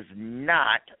 That is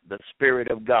not the Spirit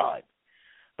of God.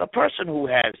 The person who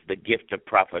has the gift of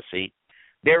prophecy,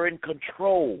 they're in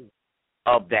control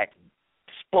of that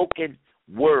spoken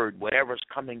word, whatever's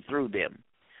coming through them.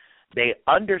 They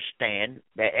understand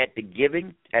that at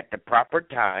the proper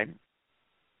time,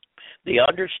 they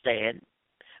understand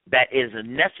that it is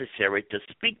necessary to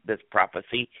speak this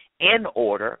prophecy in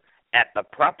order at the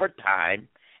proper time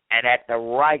and at the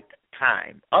right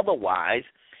time. Otherwise,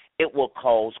 it will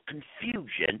cause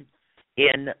confusion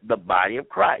in the body of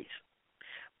Christ.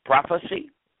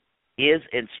 Prophecy is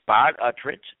inspired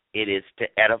utterance. It is to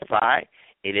edify,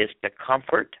 it is to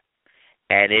comfort,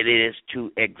 and it is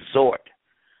to exhort.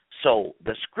 So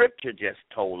the scripture just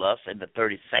told us in the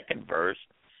 32nd verse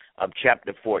of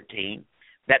chapter 14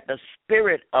 that the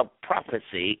spirit of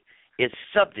prophecy is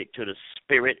subject to the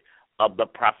spirit of the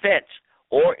prophets,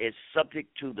 or is subject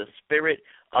to the spirit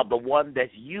of the one that's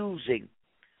using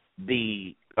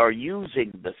the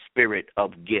spirit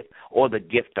of gift or the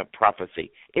gift of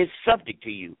prophecy. Is subject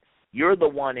to you. You're the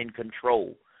one in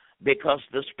control, because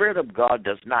the Spirit of God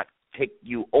does not take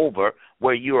you over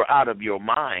where you're out of your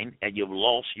mind and you've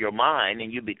lost your mind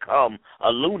and you become a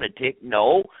lunatic.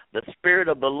 No, the Spirit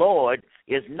of the Lord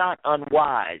is not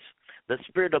unwise. The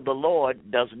Spirit of the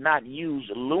Lord does not use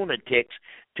lunatics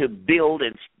to build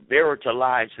and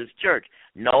spiritualize his church.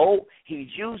 No, he's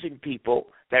using people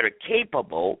that are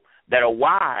capable, that are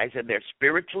wise, and they're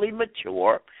spiritually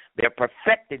mature. They're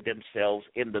perfecting themselves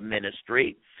in the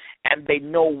ministry, and they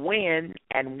know when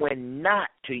and when not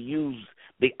to use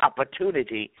the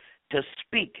opportunity to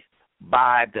speak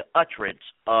by the utterance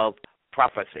of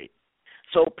prophecy.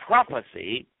 So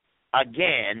prophecy,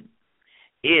 again,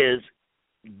 is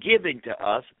given to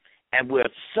us, and we're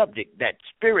subject, that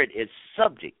spirit is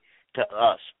subject to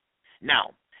us.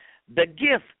 Now, the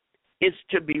gift is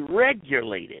to be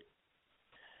regulated,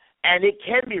 and it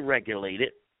can be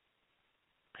regulated.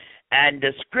 And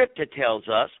the scripture tells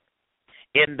us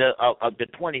in the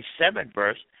 27th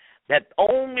verse that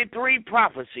only 3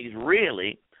 prophecies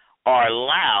really are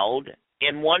allowed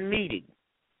in one meeting.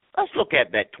 Let's look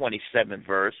at that 27th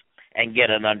verse and get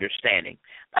an understanding.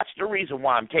 That's the reason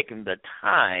why I'm taking the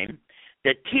time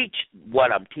to teach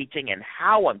what I'm teaching and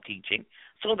how I'm teaching,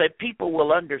 so that people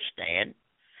will understand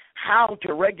how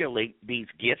to regulate these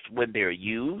gifts when they're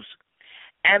used,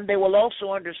 and they will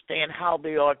also understand how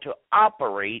they are to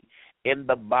operate in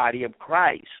the body of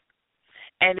Christ.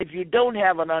 And if you don't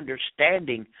have an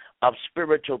understanding of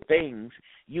spiritual things,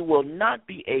 you will not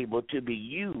be able to be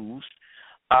used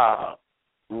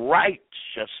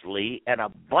righteously and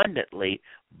abundantly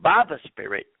by the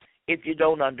Spirit if you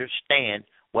don't understand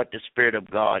what the Spirit of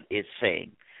God is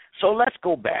saying. So let's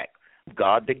go back.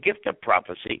 God, the gift of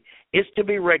prophecy, is to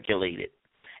be regulated.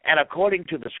 And according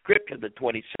to the scripture, the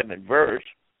 27th verse,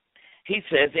 he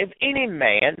says, if any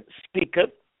man speaketh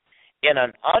in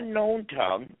an unknown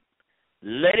tongue,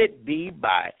 let it be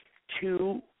by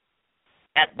 2,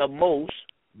 at the most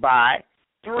by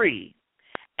 3,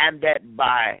 and that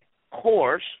by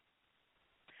course,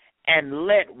 and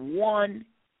let one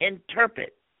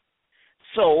interpret.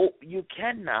 So you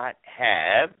cannot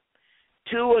have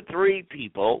 2 or 3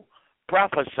 people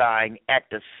prophesying at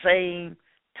the same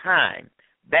time.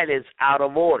 That is out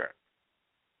of order.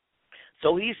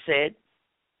 So he said,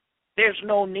 there's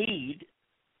no need,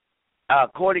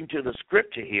 according to the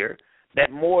scripture here, that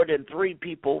more than 3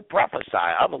 people prophesy.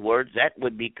 In other words, that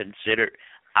would be considered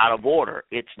out of order.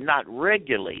 It's not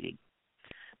regulating.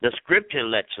 The scripture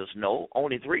lets us know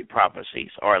only 3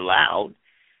 prophecies are allowed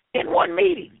in one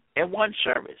meeting, in one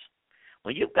service.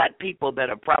 When you've got people that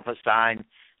are prophesying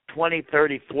 20,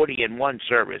 30, 40 in one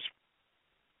service,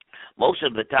 most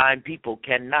of the time people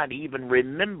cannot even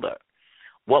remember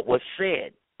what was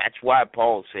said. That's why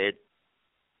Paul said,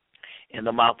 in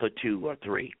the mouth of 2 or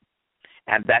 3.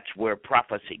 And that's where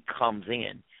prophecy comes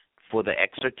in, for the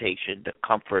exhortation, the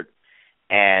comfort,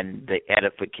 and the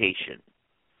edification.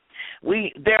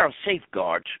 There are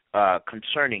safeguards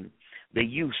concerning the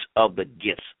use of the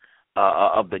gifts,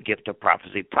 of the gift of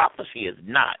prophecy. Prophecy is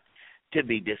not to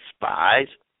be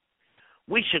despised.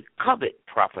 We should covet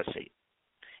prophecy.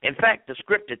 In fact, the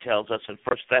scripture tells us in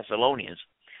 1 Thessalonians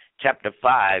chapter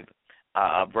 5,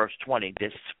 verse 20,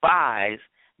 despise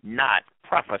not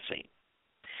prophecy.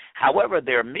 However,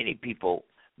 there are many people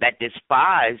that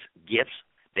despise gifts.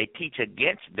 They teach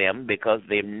against them because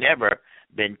they've never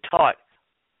been taught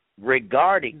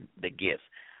regarding the gifts,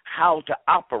 how to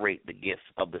operate the gifts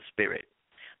of the Spirit.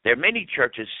 There are many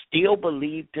churches still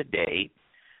believe today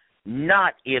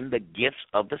not in the gifts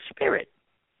of the Spirit.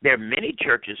 There are many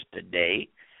churches today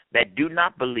that do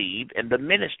not believe in the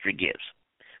ministry gifts.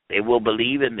 They will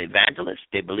believe in the evangelists,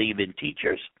 they believe in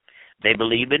teachers, they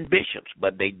believe in bishops,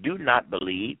 but they do not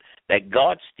believe that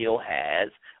God still has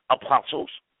apostles.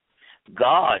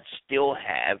 God still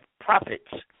has prophets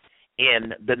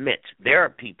in the midst. There are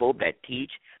people that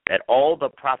teach that all the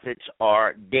prophets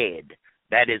are dead.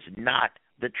 That is not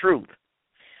the truth.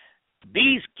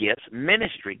 These gifts,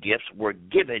 ministry gifts, were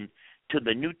given to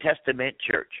the New Testament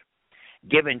church,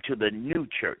 given to the new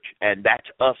church, and that's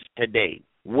us today.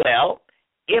 Well,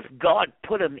 if God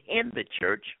put them in the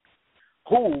church,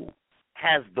 who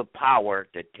has the power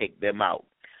to take them out?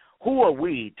 Who are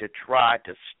we to try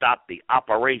to stop the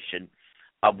operation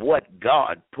of what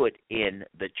God put in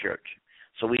the church?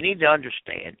 So we need to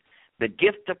understand the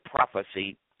gift of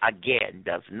prophecy, again,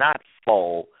 does not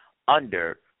fall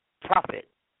under prophet.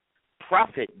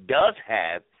 Prophet does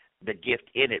have the gift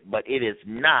in it, but it is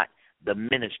not the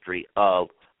ministry of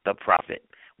the prophet.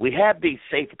 We have these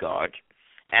safeguards,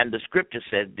 and the scripture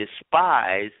says,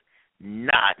 despise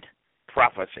not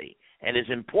prophecy. And it's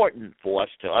important for us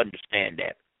to understand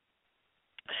that.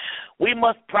 We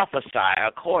must prophesy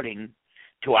according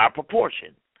to our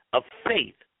proportion of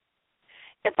faith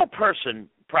If a person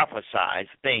prophesies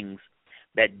things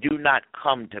that do not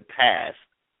come to pass,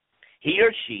 he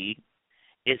or she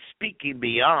is speaking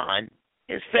beyond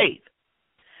his faith.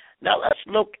 Now let's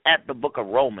look at the book of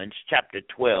Romans, chapter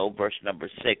 12, verse number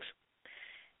 6.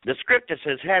 The scripture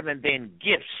says, having then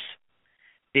gifts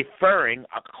differing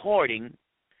according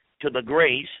to the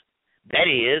grace that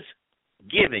is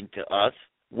given to us,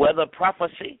 whether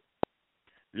prophecy,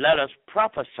 let us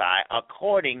prophesy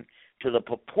according to the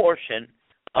proportion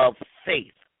of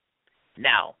faith.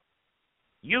 Now,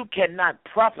 you cannot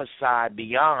prophesy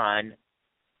beyond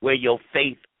where your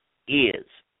faith is.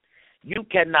 You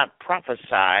cannot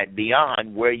prophesy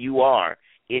beyond where you are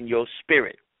in your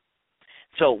spirit.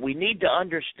 So we need to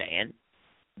understand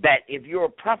that if you're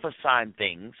prophesying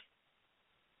things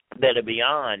that are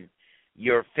beyond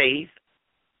your faith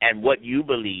and what you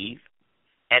believe,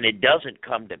 and it doesn't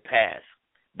come to pass,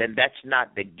 then that's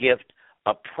not the gift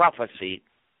of prophecy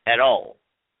at all.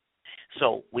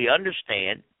 So we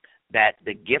understand that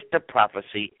the gift of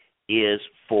prophecy is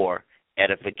for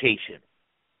edification.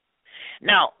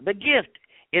 Now, the gift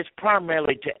is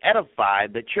primarily to edify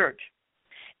the church.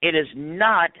 It is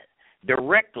not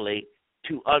directly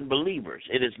to unbelievers.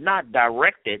 It is not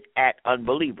directed at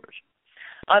unbelievers.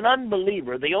 An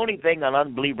unbeliever, the only thing an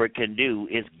unbeliever can do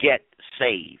is get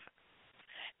saved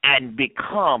and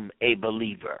become a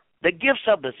believer. The gifts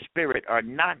of the Spirit are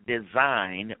not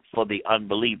designed for the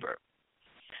unbeliever.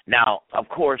 Now, of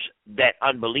course, that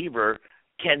unbeliever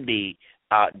can be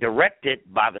directed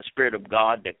by the Spirit of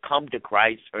God to come to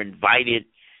Christ, or invited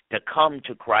to come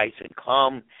to Christ and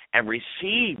come and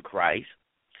receive Christ.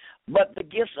 But the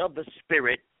gifts of the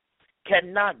Spirit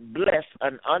cannot bless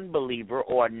an unbeliever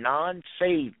or a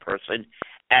non-saved person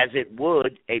as it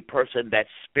would a person that's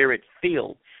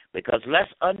Spirit-filled. Because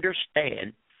let's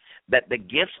understand that the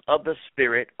gifts of the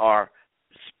Spirit are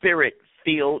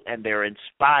Spirit-filled and they're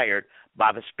inspired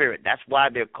by the Spirit. That's why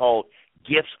they're called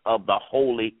gifts of the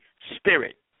Holy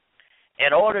Spirit.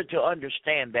 In order to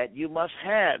understand that, you must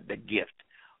have the gift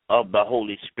of the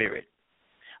Holy Spirit.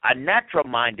 A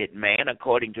natural-minded man,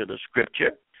 according to the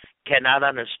Scripture, cannot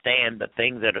understand the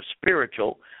things that are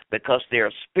spiritual because they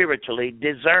are spiritually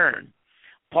discerned.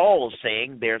 Paul is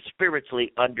saying they're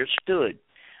spiritually understood.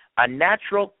 A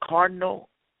natural carnal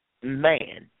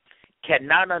man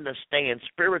cannot understand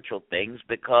spiritual things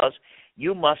because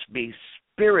you must be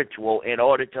spiritual in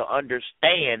order to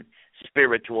understand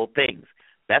spiritual things.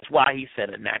 That's why he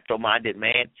said a natural-minded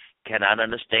man cannot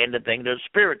understand the things that are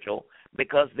spiritual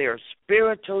because they are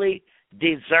spiritually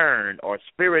discerned or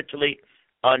spiritually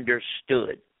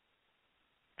understood.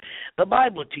 The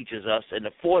Bible teaches us in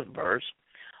the 4th verse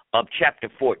of chapter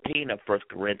 14 of 1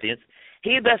 Corinthians,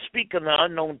 he that speaketh in an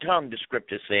unknown tongue, the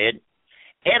Scripture said,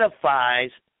 edifies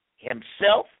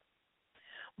himself,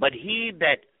 but he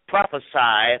that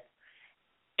prophesieth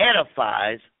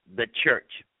edifies the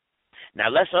church. Now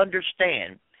let's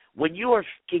understand, when you are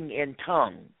speaking in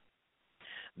tongues,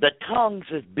 the tongues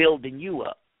is building you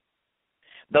up.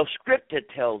 The Scripture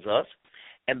tells us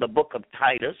in the book of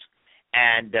Titus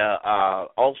and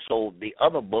also the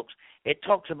other books, it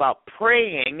talks about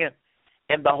praying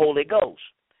in the Holy Ghost.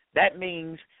 That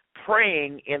means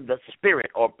praying in the Spirit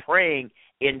or praying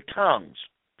in tongues.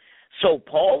 So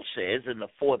Paul says in the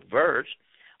 4th verse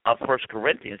of 1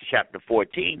 Corinthians chapter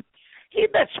 14, he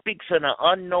that speaks in an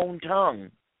unknown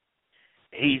tongue,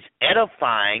 he's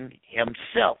edifying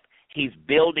himself. He's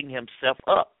building himself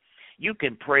up. You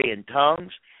can pray in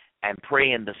tongues and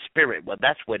pray in the Spirit. Well,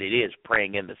 that's what it is,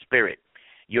 praying in the Spirit.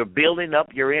 You're building up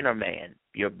your inner man.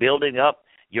 You're building up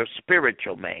your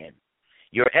spiritual man.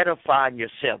 You're edifying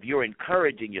yourself. You're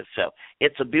encouraging yourself.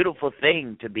 It's a beautiful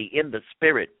thing to be in the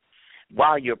Spirit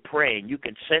while you're praying. You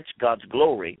can sense God's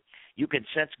glory. You can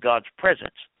sense God's presence.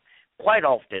 Quite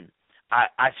often,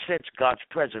 I sense God's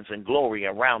presence and glory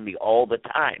around me all the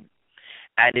time.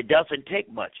 And it doesn't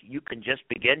take much. You can just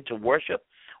begin to worship,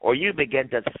 or you begin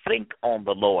to think on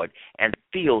the Lord and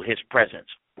feel His presence.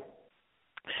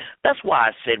 That's why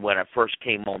I said when I first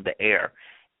came on the air,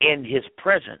 in His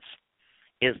presence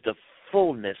is the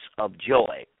fullness of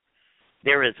joy.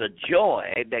 There is a joy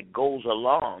that goes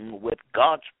along with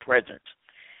God's presence.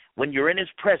 When you're in His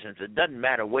presence, it doesn't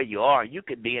matter where you are. You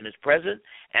could be in His presence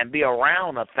and be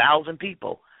around 1,000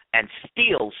 people and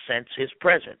still sense His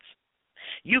presence.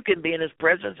 You can be in His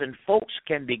presence and folks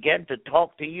can begin to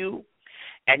talk to you,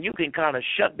 and you can kind of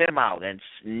shut them out and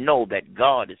know that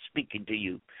God is speaking to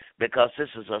you, because this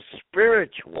is a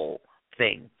spiritual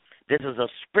thing. This is a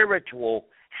spiritual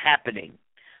happening.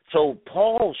 So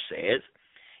Paul says,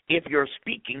 if you're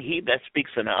speaking, he that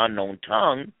speaks in an unknown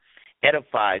tongue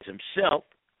edifies himself,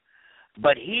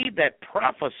 but he that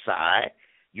prophesies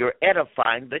you're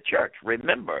edifying the church.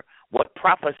 Remember, what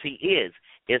prophecy is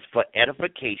for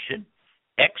edification,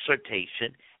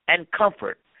 exhortation, and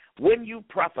comfort. When you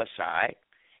prophesy,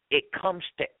 it comes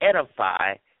to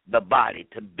edify the body,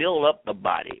 to build up the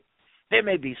body. There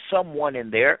may be someone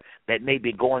in there that may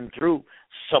be going through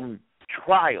some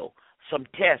trial, some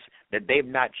test that they've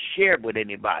not shared with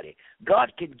anybody.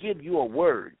 God can give you a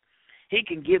word. He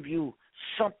can give you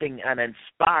something, an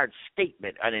inspired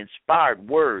statement, an inspired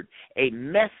word, a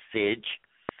message,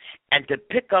 and to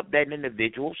pick up that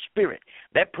individual's spirit.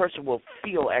 That person will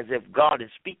feel as if God is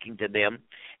speaking to them,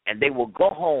 and they will go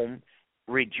home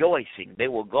rejoicing. They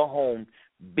will go home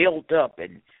built up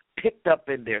and picked up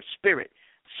in their spirit.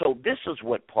 So this is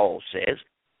what Paul says.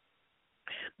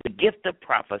 The gift of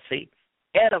prophecy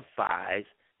edifies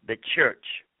the church.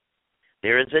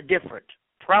 There is a difference.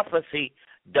 Prophecy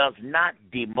does not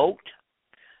demote.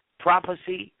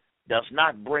 Prophecy does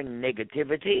not bring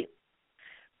negativity.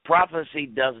 Prophecy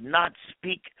does not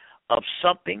speak of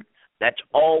something that's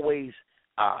always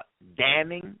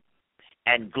damning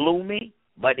and gloomy,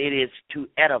 but it is to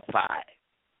edify.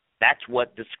 That's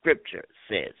what the scripture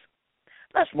says.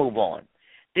 Let's move on.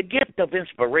 The gift of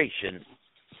inspiration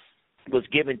was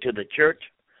given to the church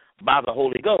by the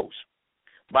Holy Ghost,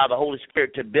 by the Holy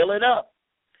Spirit, to build it up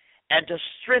and to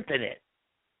strengthen it.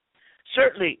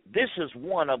 Certainly, this is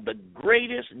one of the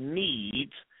greatest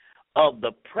needs of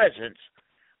the present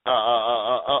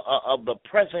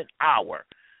hour.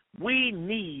 We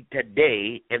need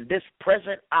today, in this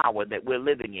present hour that we're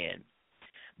living in,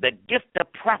 the gift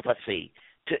of prophecy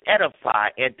to edify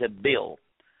and to build.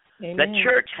 Amen. The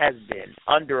church has been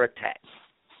under attack.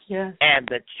 Yes. And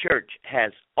the church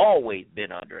has always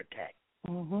been under attack.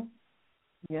 Mm-hmm.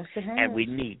 Yes, it has. And we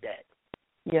need that.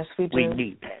 Yes, we do. We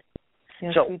need that.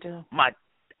 Yes, so we do.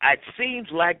 It seems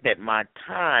like that my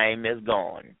time is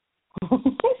gone.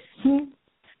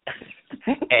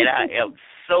 And I am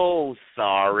so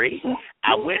sorry.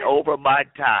 I went over my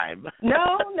time.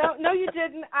 No, you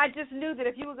didn't. I just knew that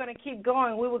if you were going to keep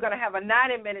going, we were going to have a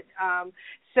 90-minute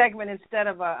segment instead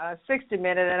of a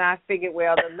 60-minute, and I figured,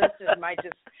 well, the listeners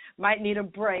might need a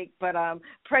break. But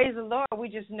praise the Lord, we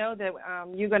just know that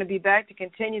you're going to be back to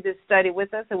continue this study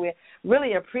with us, and we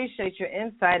really appreciate your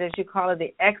insight, as you call it,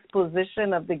 the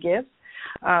exposition of the gifts.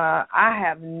 I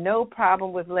have no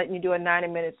problem with letting you do a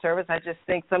 90-minute service. I just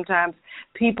think sometimes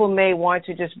people may want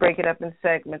to just break it up in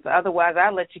segments. Otherwise,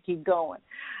 I'll let you keep going.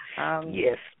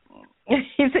 Yes.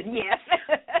 He said yes.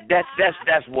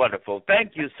 That's wonderful.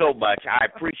 Thank you so much. I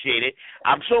appreciate it.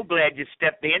 I'm so glad you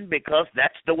stepped in, because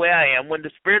that's the way I am. When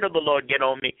the Spirit of the Lord get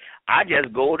on me, I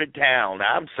just go to town.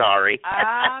 I'm sorry.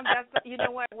 You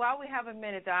know what? While we have a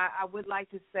minute, I would like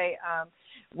to say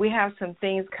we have some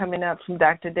things coming up from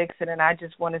Dr. Dixon, and I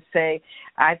just want to say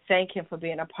I thank him for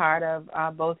being a part of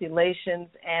both Elations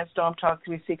and Storm Talk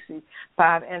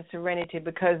 365 and Serenity,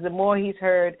 because the more he's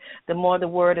heard, the more the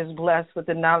word is blessed with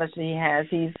the knowledge that he has.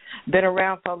 He's been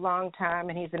around for a long time,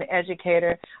 and he's an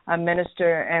educator, a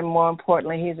minister, and more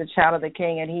importantly, he's a child of the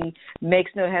King, and he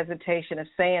makes no hesitation of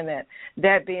saying that.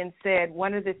 That being said,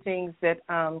 one of the things that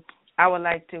I would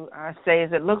like to say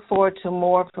is that look forward to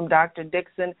more from Dr.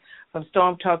 Dixon from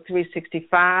Storm Talk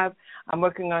 365. I'm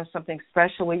working on something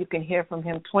special where you can hear from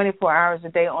him 24 hours a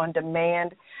day on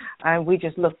demand. And we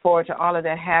just look forward to all of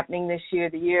that happening this year.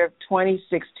 The year of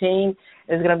 2016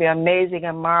 is going to be amazing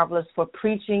and marvelous for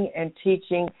preaching and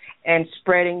teaching and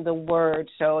spreading the word.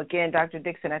 So, again, Dr.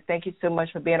 Dixon, I thank you so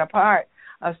much for being a part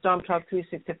of Storm Talk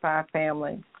 365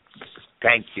 family.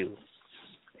 Thank you.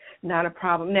 Not a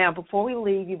problem. Now, before we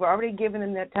leave, you've already given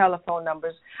them their telephone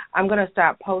numbers. I'm going to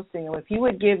start posting them. If you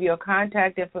would give your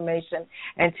contact information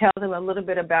and tell them a little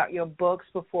bit about your books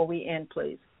before we end,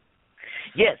 please.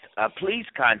 Yes, please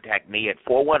contact me at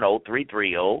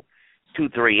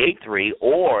 410-330-2383,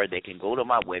 or they can go to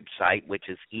my website, which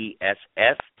is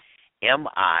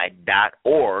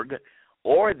ESSMI.org,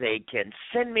 or they can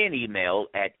send me an email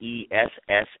at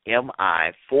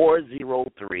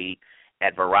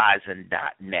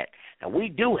ESSMI403@Verizon.net. Now, we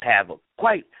do have a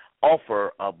quite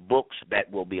offer of books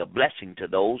that will be a blessing to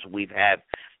those. We have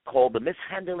called The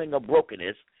Mishandling of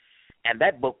Brokenness, and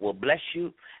that book will bless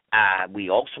you. We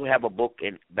also have a book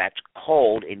that's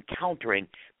called Encountering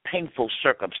Painful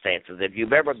Circumstances. If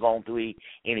you've ever gone through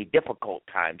any difficult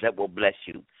times, that will bless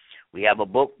you. We have a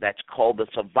book that's called The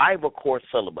Survival Course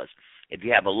Syllabus. If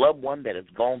you have a loved one that has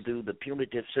gone through the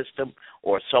punitive system,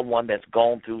 or someone that's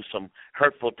gone through some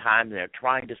hurtful times and they're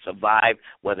trying to survive,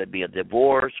 whether it be a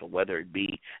divorce or whether it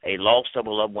be a loss of a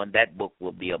loved one, that book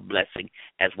will be a blessing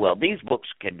as well. These books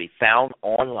can be found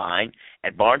online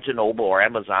at Barnes & Noble or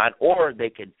Amazon, or they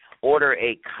can order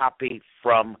a copy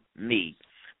from me.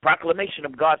 Proclamation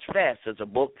of God's Fast is a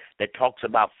book that talks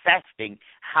about fasting,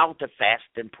 how to fast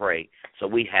and pray. So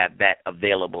we have that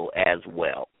available as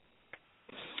well.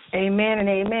 Amen and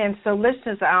amen. So,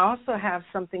 listeners, I also have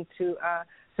something to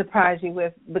surprise you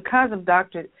with. Because of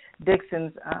Dr.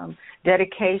 Dixon's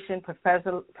dedication,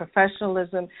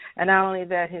 professionalism, and not only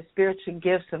that, his spiritual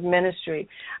gifts of ministry,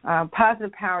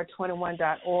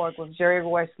 PositivePower21.org with Jerry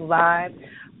Royce Live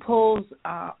pulls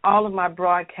all of my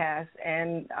broadcasts,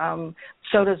 and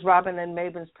so does Robin Lynn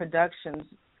Mabin's Productions.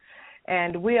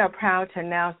 And we are proud to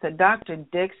announce that Dr.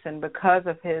 Dixon, because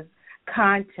of his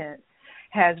content,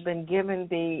 has been given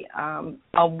the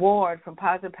award from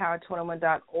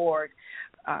PositivePower21.org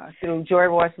through Jerry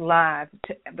Royce Live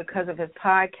because of his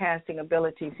podcasting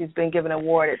abilities. He's been given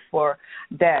awarded for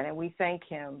that, and we thank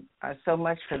him so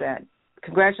much for that.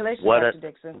 Congratulations, Dr.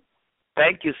 Dixon.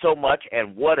 Thank you so much,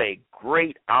 and what a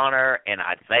great honor, and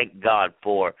I thank God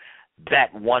for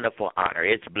that wonderful honor.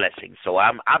 It's a blessing. So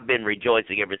I've been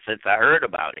rejoicing ever since I heard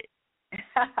about it.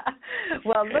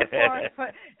 Well, look forward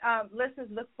for, listeners,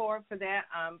 look forward for that.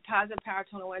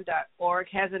 PositivePower21.org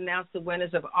has announced the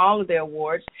winners of all of their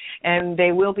awards, and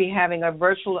they will be having a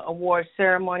virtual award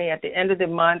ceremony at the end of the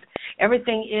month.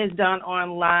 Everything is done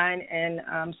online,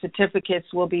 and certificates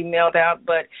will be mailed out,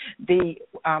 but the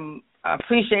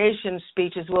appreciation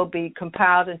speeches will be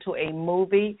compiled into a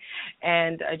movie,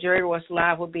 and Jerry Royce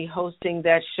Live will be hosting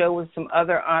that show with some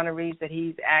other honorees that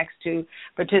he's asked to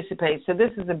participate. So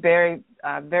this is a very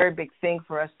big thing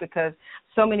for us, because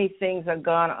so many things are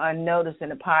gone unnoticed in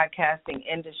the podcasting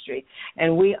industry,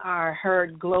 and we are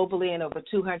heard globally in over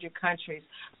 200 countries.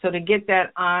 So to get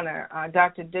that honor,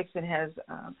 Dr. Dixon has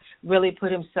really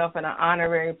put himself in an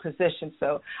honorary position.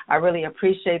 So I really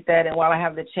appreciate that. And while I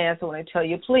have the chance, I want to tell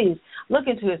you, please look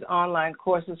into his online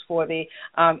courses for the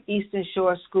Eastern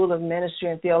Shore School of Ministry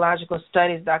and Theological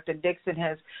Studies. Dr. Dixon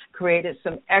has created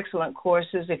some excellent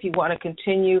courses. If you want to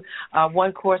continue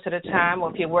one course at a time, or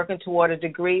if you're working toward a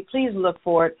degree, please look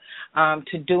forward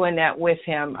to doing that with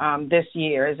him this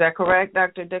year. Is that correct,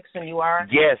 Dr. Dixon? You are?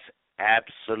 Yes,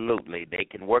 absolutely. They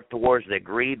can work towards the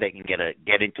degree. They can get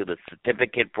into the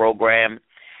certificate program.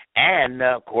 And,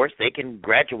 of course, they can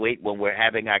graduate when we're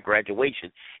having our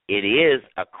graduation. It is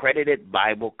accredited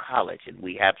Bible college, and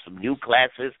we have some new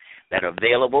classes that are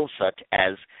available, such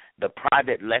as the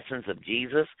Private Lessons of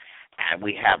Jesus, and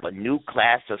we have a new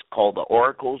class that's called the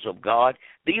Oracles of God.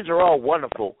 These are all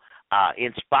wonderful,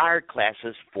 inspired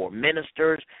classes for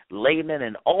ministers, laymen,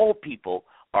 and all people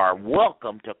are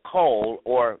welcome to call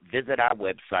or visit our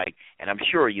website, and I'm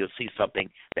sure you'll see something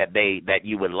that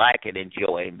you would like and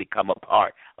enjoy and become a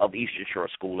part of Eastern Shore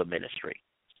School of Ministry.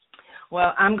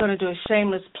 Well, I'm going to do a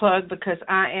shameless plug because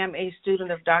I am a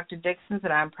student of Dr. Dixon's,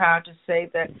 and I'm proud to say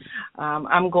that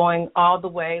I'm going all the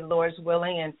way, Lord's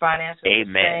willing, and finances the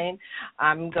same.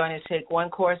 I'm going to take one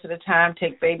course at a time,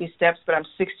 take baby steps, but I'm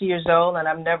 60 years old, and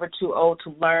I'm never too old to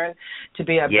learn to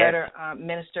be a better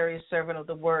ministerial servant of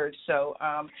the Word. So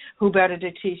who better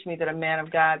to teach me than a man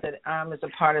of God that is a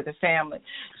part of the family?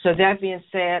 So that being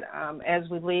said, as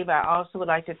we leave, I also would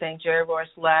like to thank Jerry Royce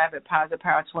Live at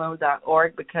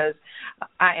PositivePower21.org because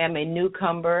I am a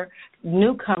newcomer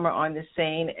on the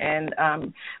scene, and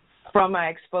from my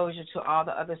exposure to all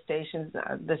the other stations,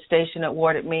 the station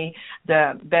awarded me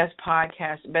the best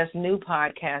new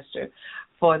podcaster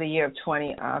for the year of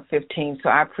 2015. So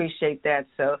I appreciate that.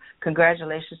 So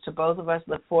congratulations to both of us.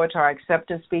 Look forward to our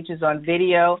acceptance speeches on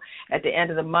video at the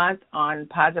end of the month on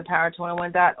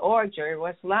PositivePower21.org, Jerry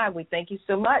Royce Live. We thank you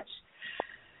so much.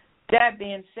 That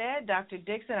being said, Dr.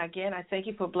 Dixon, again, I thank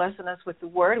you for blessing us with the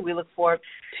word. We look forward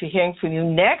to hearing from you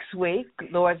next week,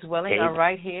 Lord's willing,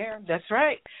 right here. That's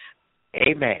right.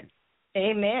 Amen.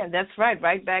 Amen. That's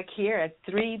right back here at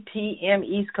 3 p.m.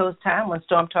 East Coast time on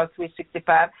Storm Talk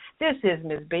 365. This is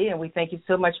Ms. B, and we thank you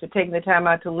so much for taking the time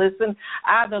out to listen,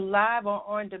 either live or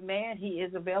on demand. He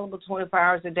is available 24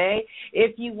 hours a day.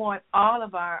 If you want all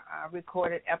of our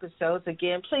recorded episodes,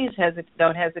 again, please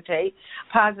don't hesitate.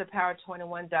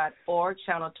 PositivePower21.org,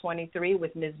 channel 23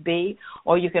 with Ms. B,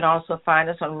 or you can also find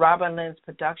us on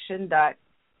RobinLynn'sProduction.com.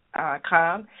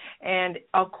 And,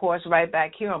 of course, right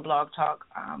back here on Blog Talk,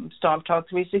 Storm Talk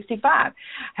 365.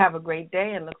 Have a great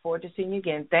day and look forward to seeing you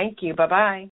again. Thank you. Bye-bye.